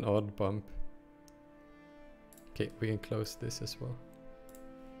bit of an odd bump. Okay, we can close this as well.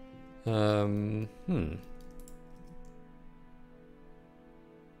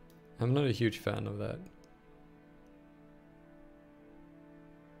 I'm not a huge fan of that.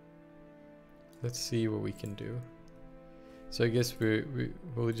 Let's see what we can do. So I guess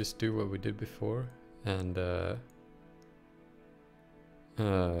we'll just do what we did before and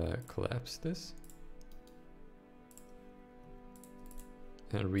collapse this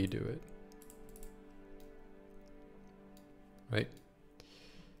and redo it. Right?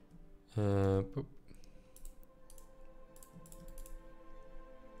 Boop.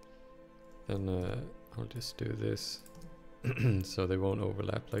 Then I'll just do this so they won't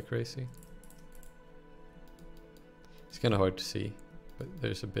overlap like crazy. It's kind of hard to see, but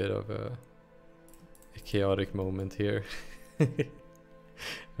there's a bit of a chaotic moment here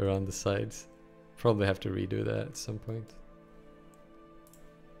around the sides. Probably have to redo that at some point.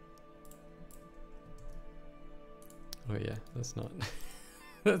 Oh yeah, that's not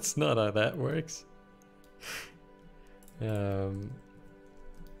that's not how that works. So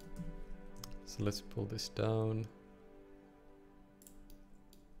let's pull this down.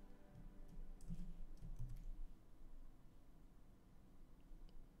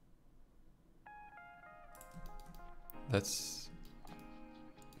 That's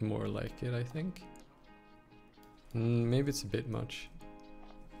more like it, I think. Maybe it's a bit much.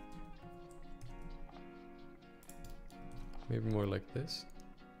 Maybe more like this.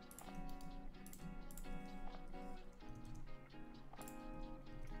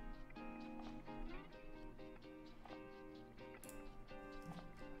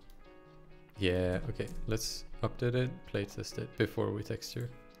 Yeah, okay, let's update it, playtest it before we texture.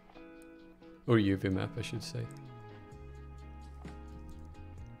 Or UV map, I should say.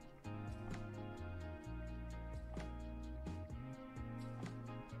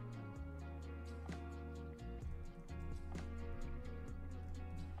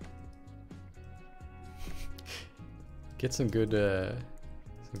 Get some good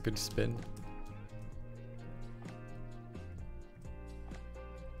spin.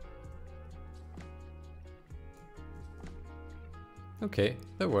 Okay,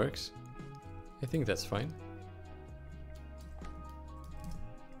 that works. I think that's fine.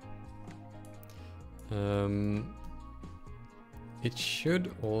 It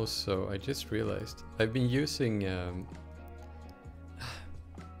should also, I just realized, I've been using,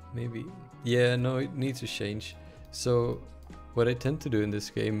 maybe, yeah, no, it needs to change. So what I tend to do in this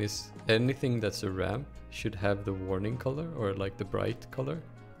game is anything that's a ramp should have the warning color or like the bright color.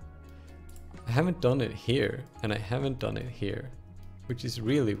 I haven't done it here and I haven't done it here, which is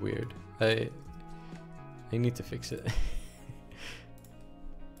really weird. I need to fix it.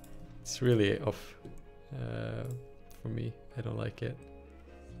 It's really off for me. I don't like it.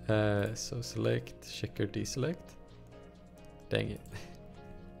 So select, checker, deselect. Dang it.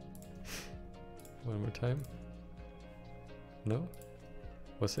 One more time. No?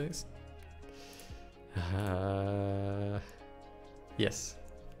 What's this? Yes.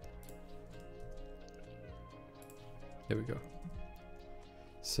 There we go.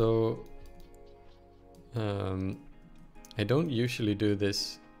 So I don't usually do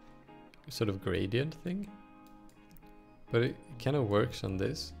this sort of gradient thing, but it kind of works on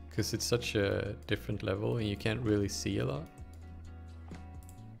this because it's such a different level and you can't really see a lot.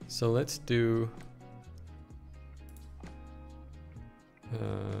 So let's do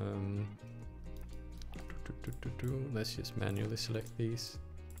let's just manually select these.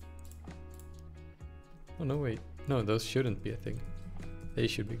 Oh no, wait, no, those shouldn't be a thing. They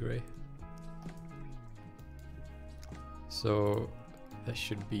should be gray. So that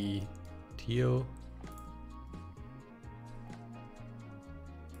should be teal.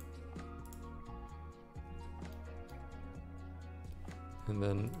 And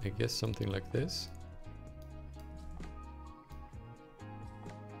then I guess something like this.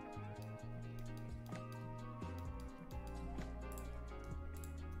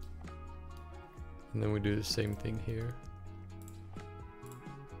 And then we do the same thing here.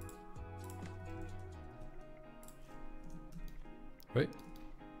 Right?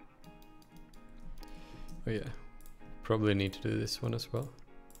 Oh yeah, probably need to do this one as well.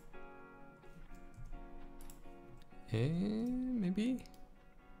 And maybe?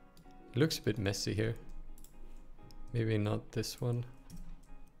 It looks a bit messy here. Maybe not this one.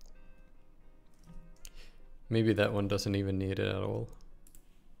 Maybe that one doesn't even need it at all.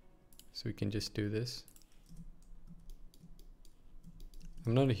 So we can just do this.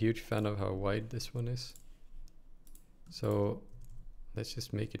 I'm not a huge fan of how wide this one is. So let's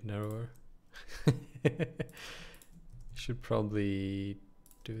just make it narrower. Should probably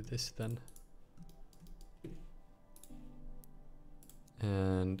do this then.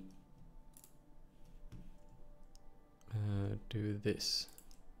 And do this.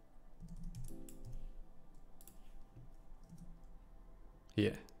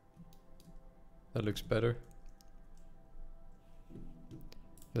 Yeah, that looks better.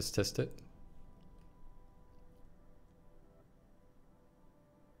 Let's test it.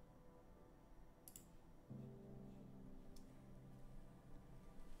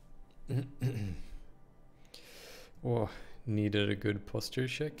 Oh, needed a good posture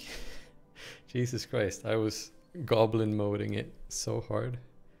check. Jesus Christ, I was goblin moding it so hard.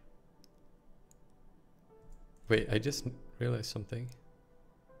 Wait, I just realized something.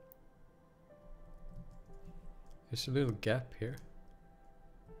 There's a little gap here.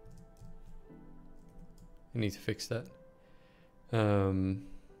 I need to fix that.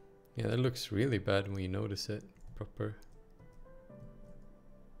 Yeah, that looks really bad when you notice it proper.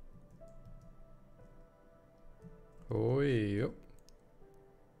 Oh, yep.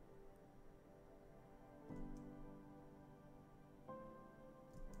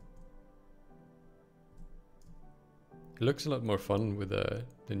 It looks a lot more fun with the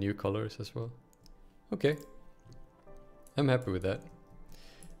new colors as well. Okay, I'm happy with that.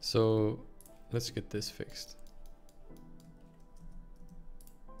 So let's get this fixed.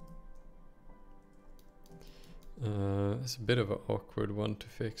 It's a bit of an awkward one to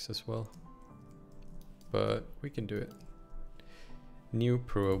fix as well, but we can do it. New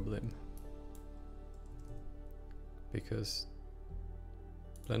problem, because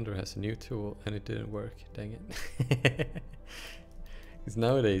Blender has a new tool and it didn't work. Dang it. Because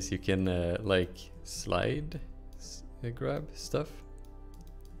nowadays you can like slide grab stuff.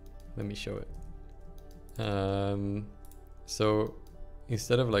 Let me show it. So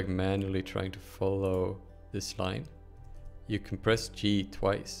instead of like manually trying to follow this line, you can press G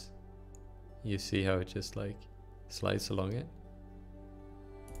twice. You see how it just like slides along it?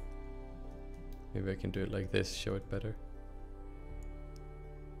 Maybe I can do it like this, show it better.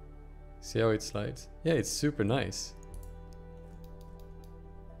 See how it slides? Yeah, it's super nice.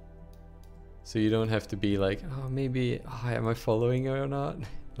 So you don't have to be like, oh, maybe, oh, am I following or not?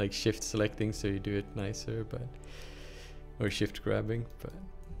 Like shift selecting so you do it nicer, but, or shift grabbing, but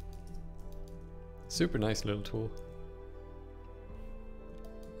super nice little tool.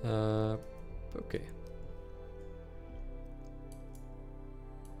 Okay.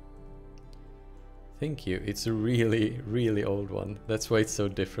 Thank you. It's a really, really old one. That's why it's so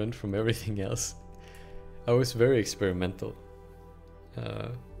different from everything else. I was very experimental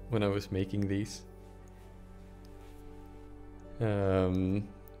when I was making these. So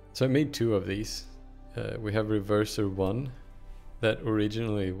I made two of these. We have Reverser 1 that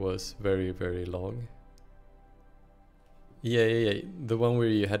originally was very, very long. Yeah. The one where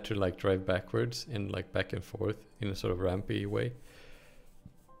you had to like drive backwards and like back and forth in a sort of rampy way.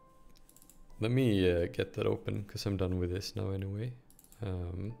 Let me get that open because I'm done with this now anyway.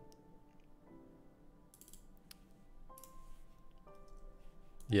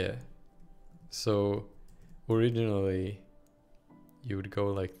 Yeah. So originally you would go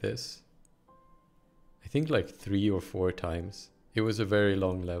like this. I think like 3 or 4 times. It was a very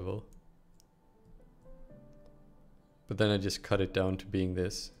long level. But then I just cut it down to being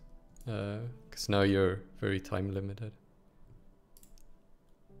this. Because now you're very time limited.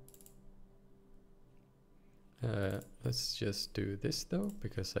 Let's just do this though,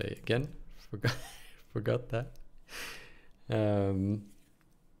 because I again forgot that.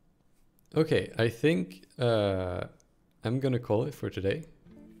 Okay, I think I'm gonna call it for today.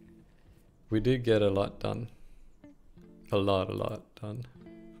 We did get a lot done. A lot done.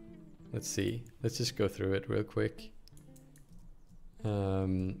 Let's see. Let's just go through it real quick.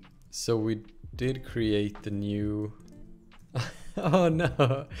 So we did create the new... Oh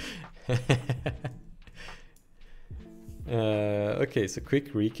no! Okay, so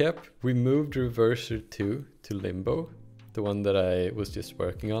quick recap. We moved Reverser 2 to Limbo, the one that I was just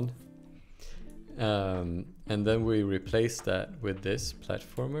working on. And then we replaced that with this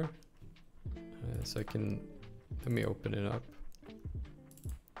platformer. So I can... Let me open it up.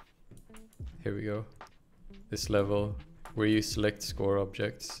 Here we go. This level where you select score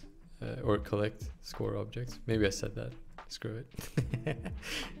objects or collect score objects. Maybe I said that. Screw it.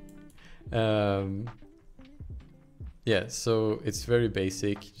 Yeah, so it's very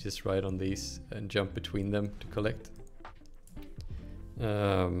basic. You just write on these and jump between them to collect.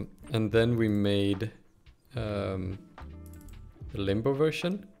 And then we made the Limbo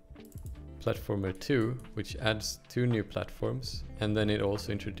version, Platformer 2, which adds 2 new platforms, and then it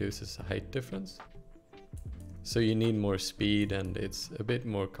also introduces a height difference. So you need more speed and it's a bit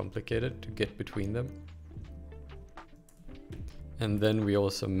more complicated to get between them. And then we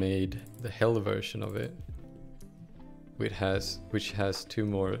also made the Hell version of it, which has 2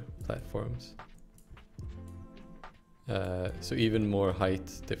 more platforms. So even more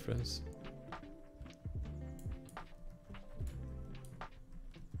height difference.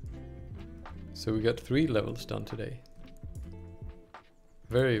 So we got 3 levels done today.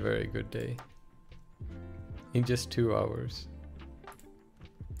 Very, very good day. In just 2 hours.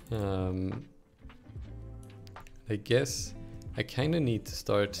 I guess I kind of need to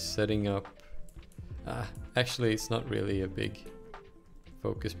start setting up... actually, it's not really a big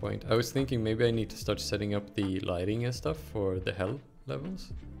focus point. I was thinking maybe I need to start setting up the lighting and stuff for the Hell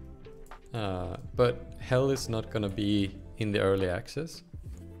levels. But Hell is not gonna be in the early access.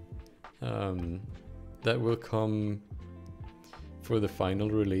 That will come for the final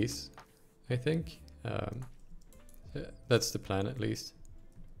release, I think. Yeah, that's the plan at least.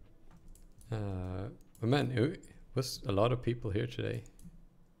 But man, it was a lot of people here today.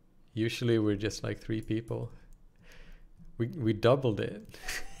 Usually we're just like 3 people. We doubled it.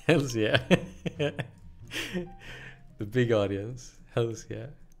 Hells yeah. The big audience. Hells yeah.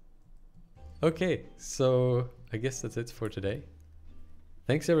 Okay, so I guess that's it for today.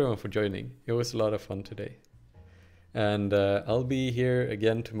 Thanks everyone for joining. It was a lot of fun today. And I'll be here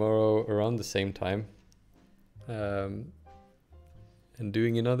again tomorrow around the same time. And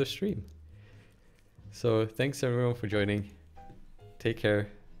doing another stream. So thanks everyone for joining. Take care.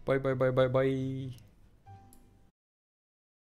 Bye.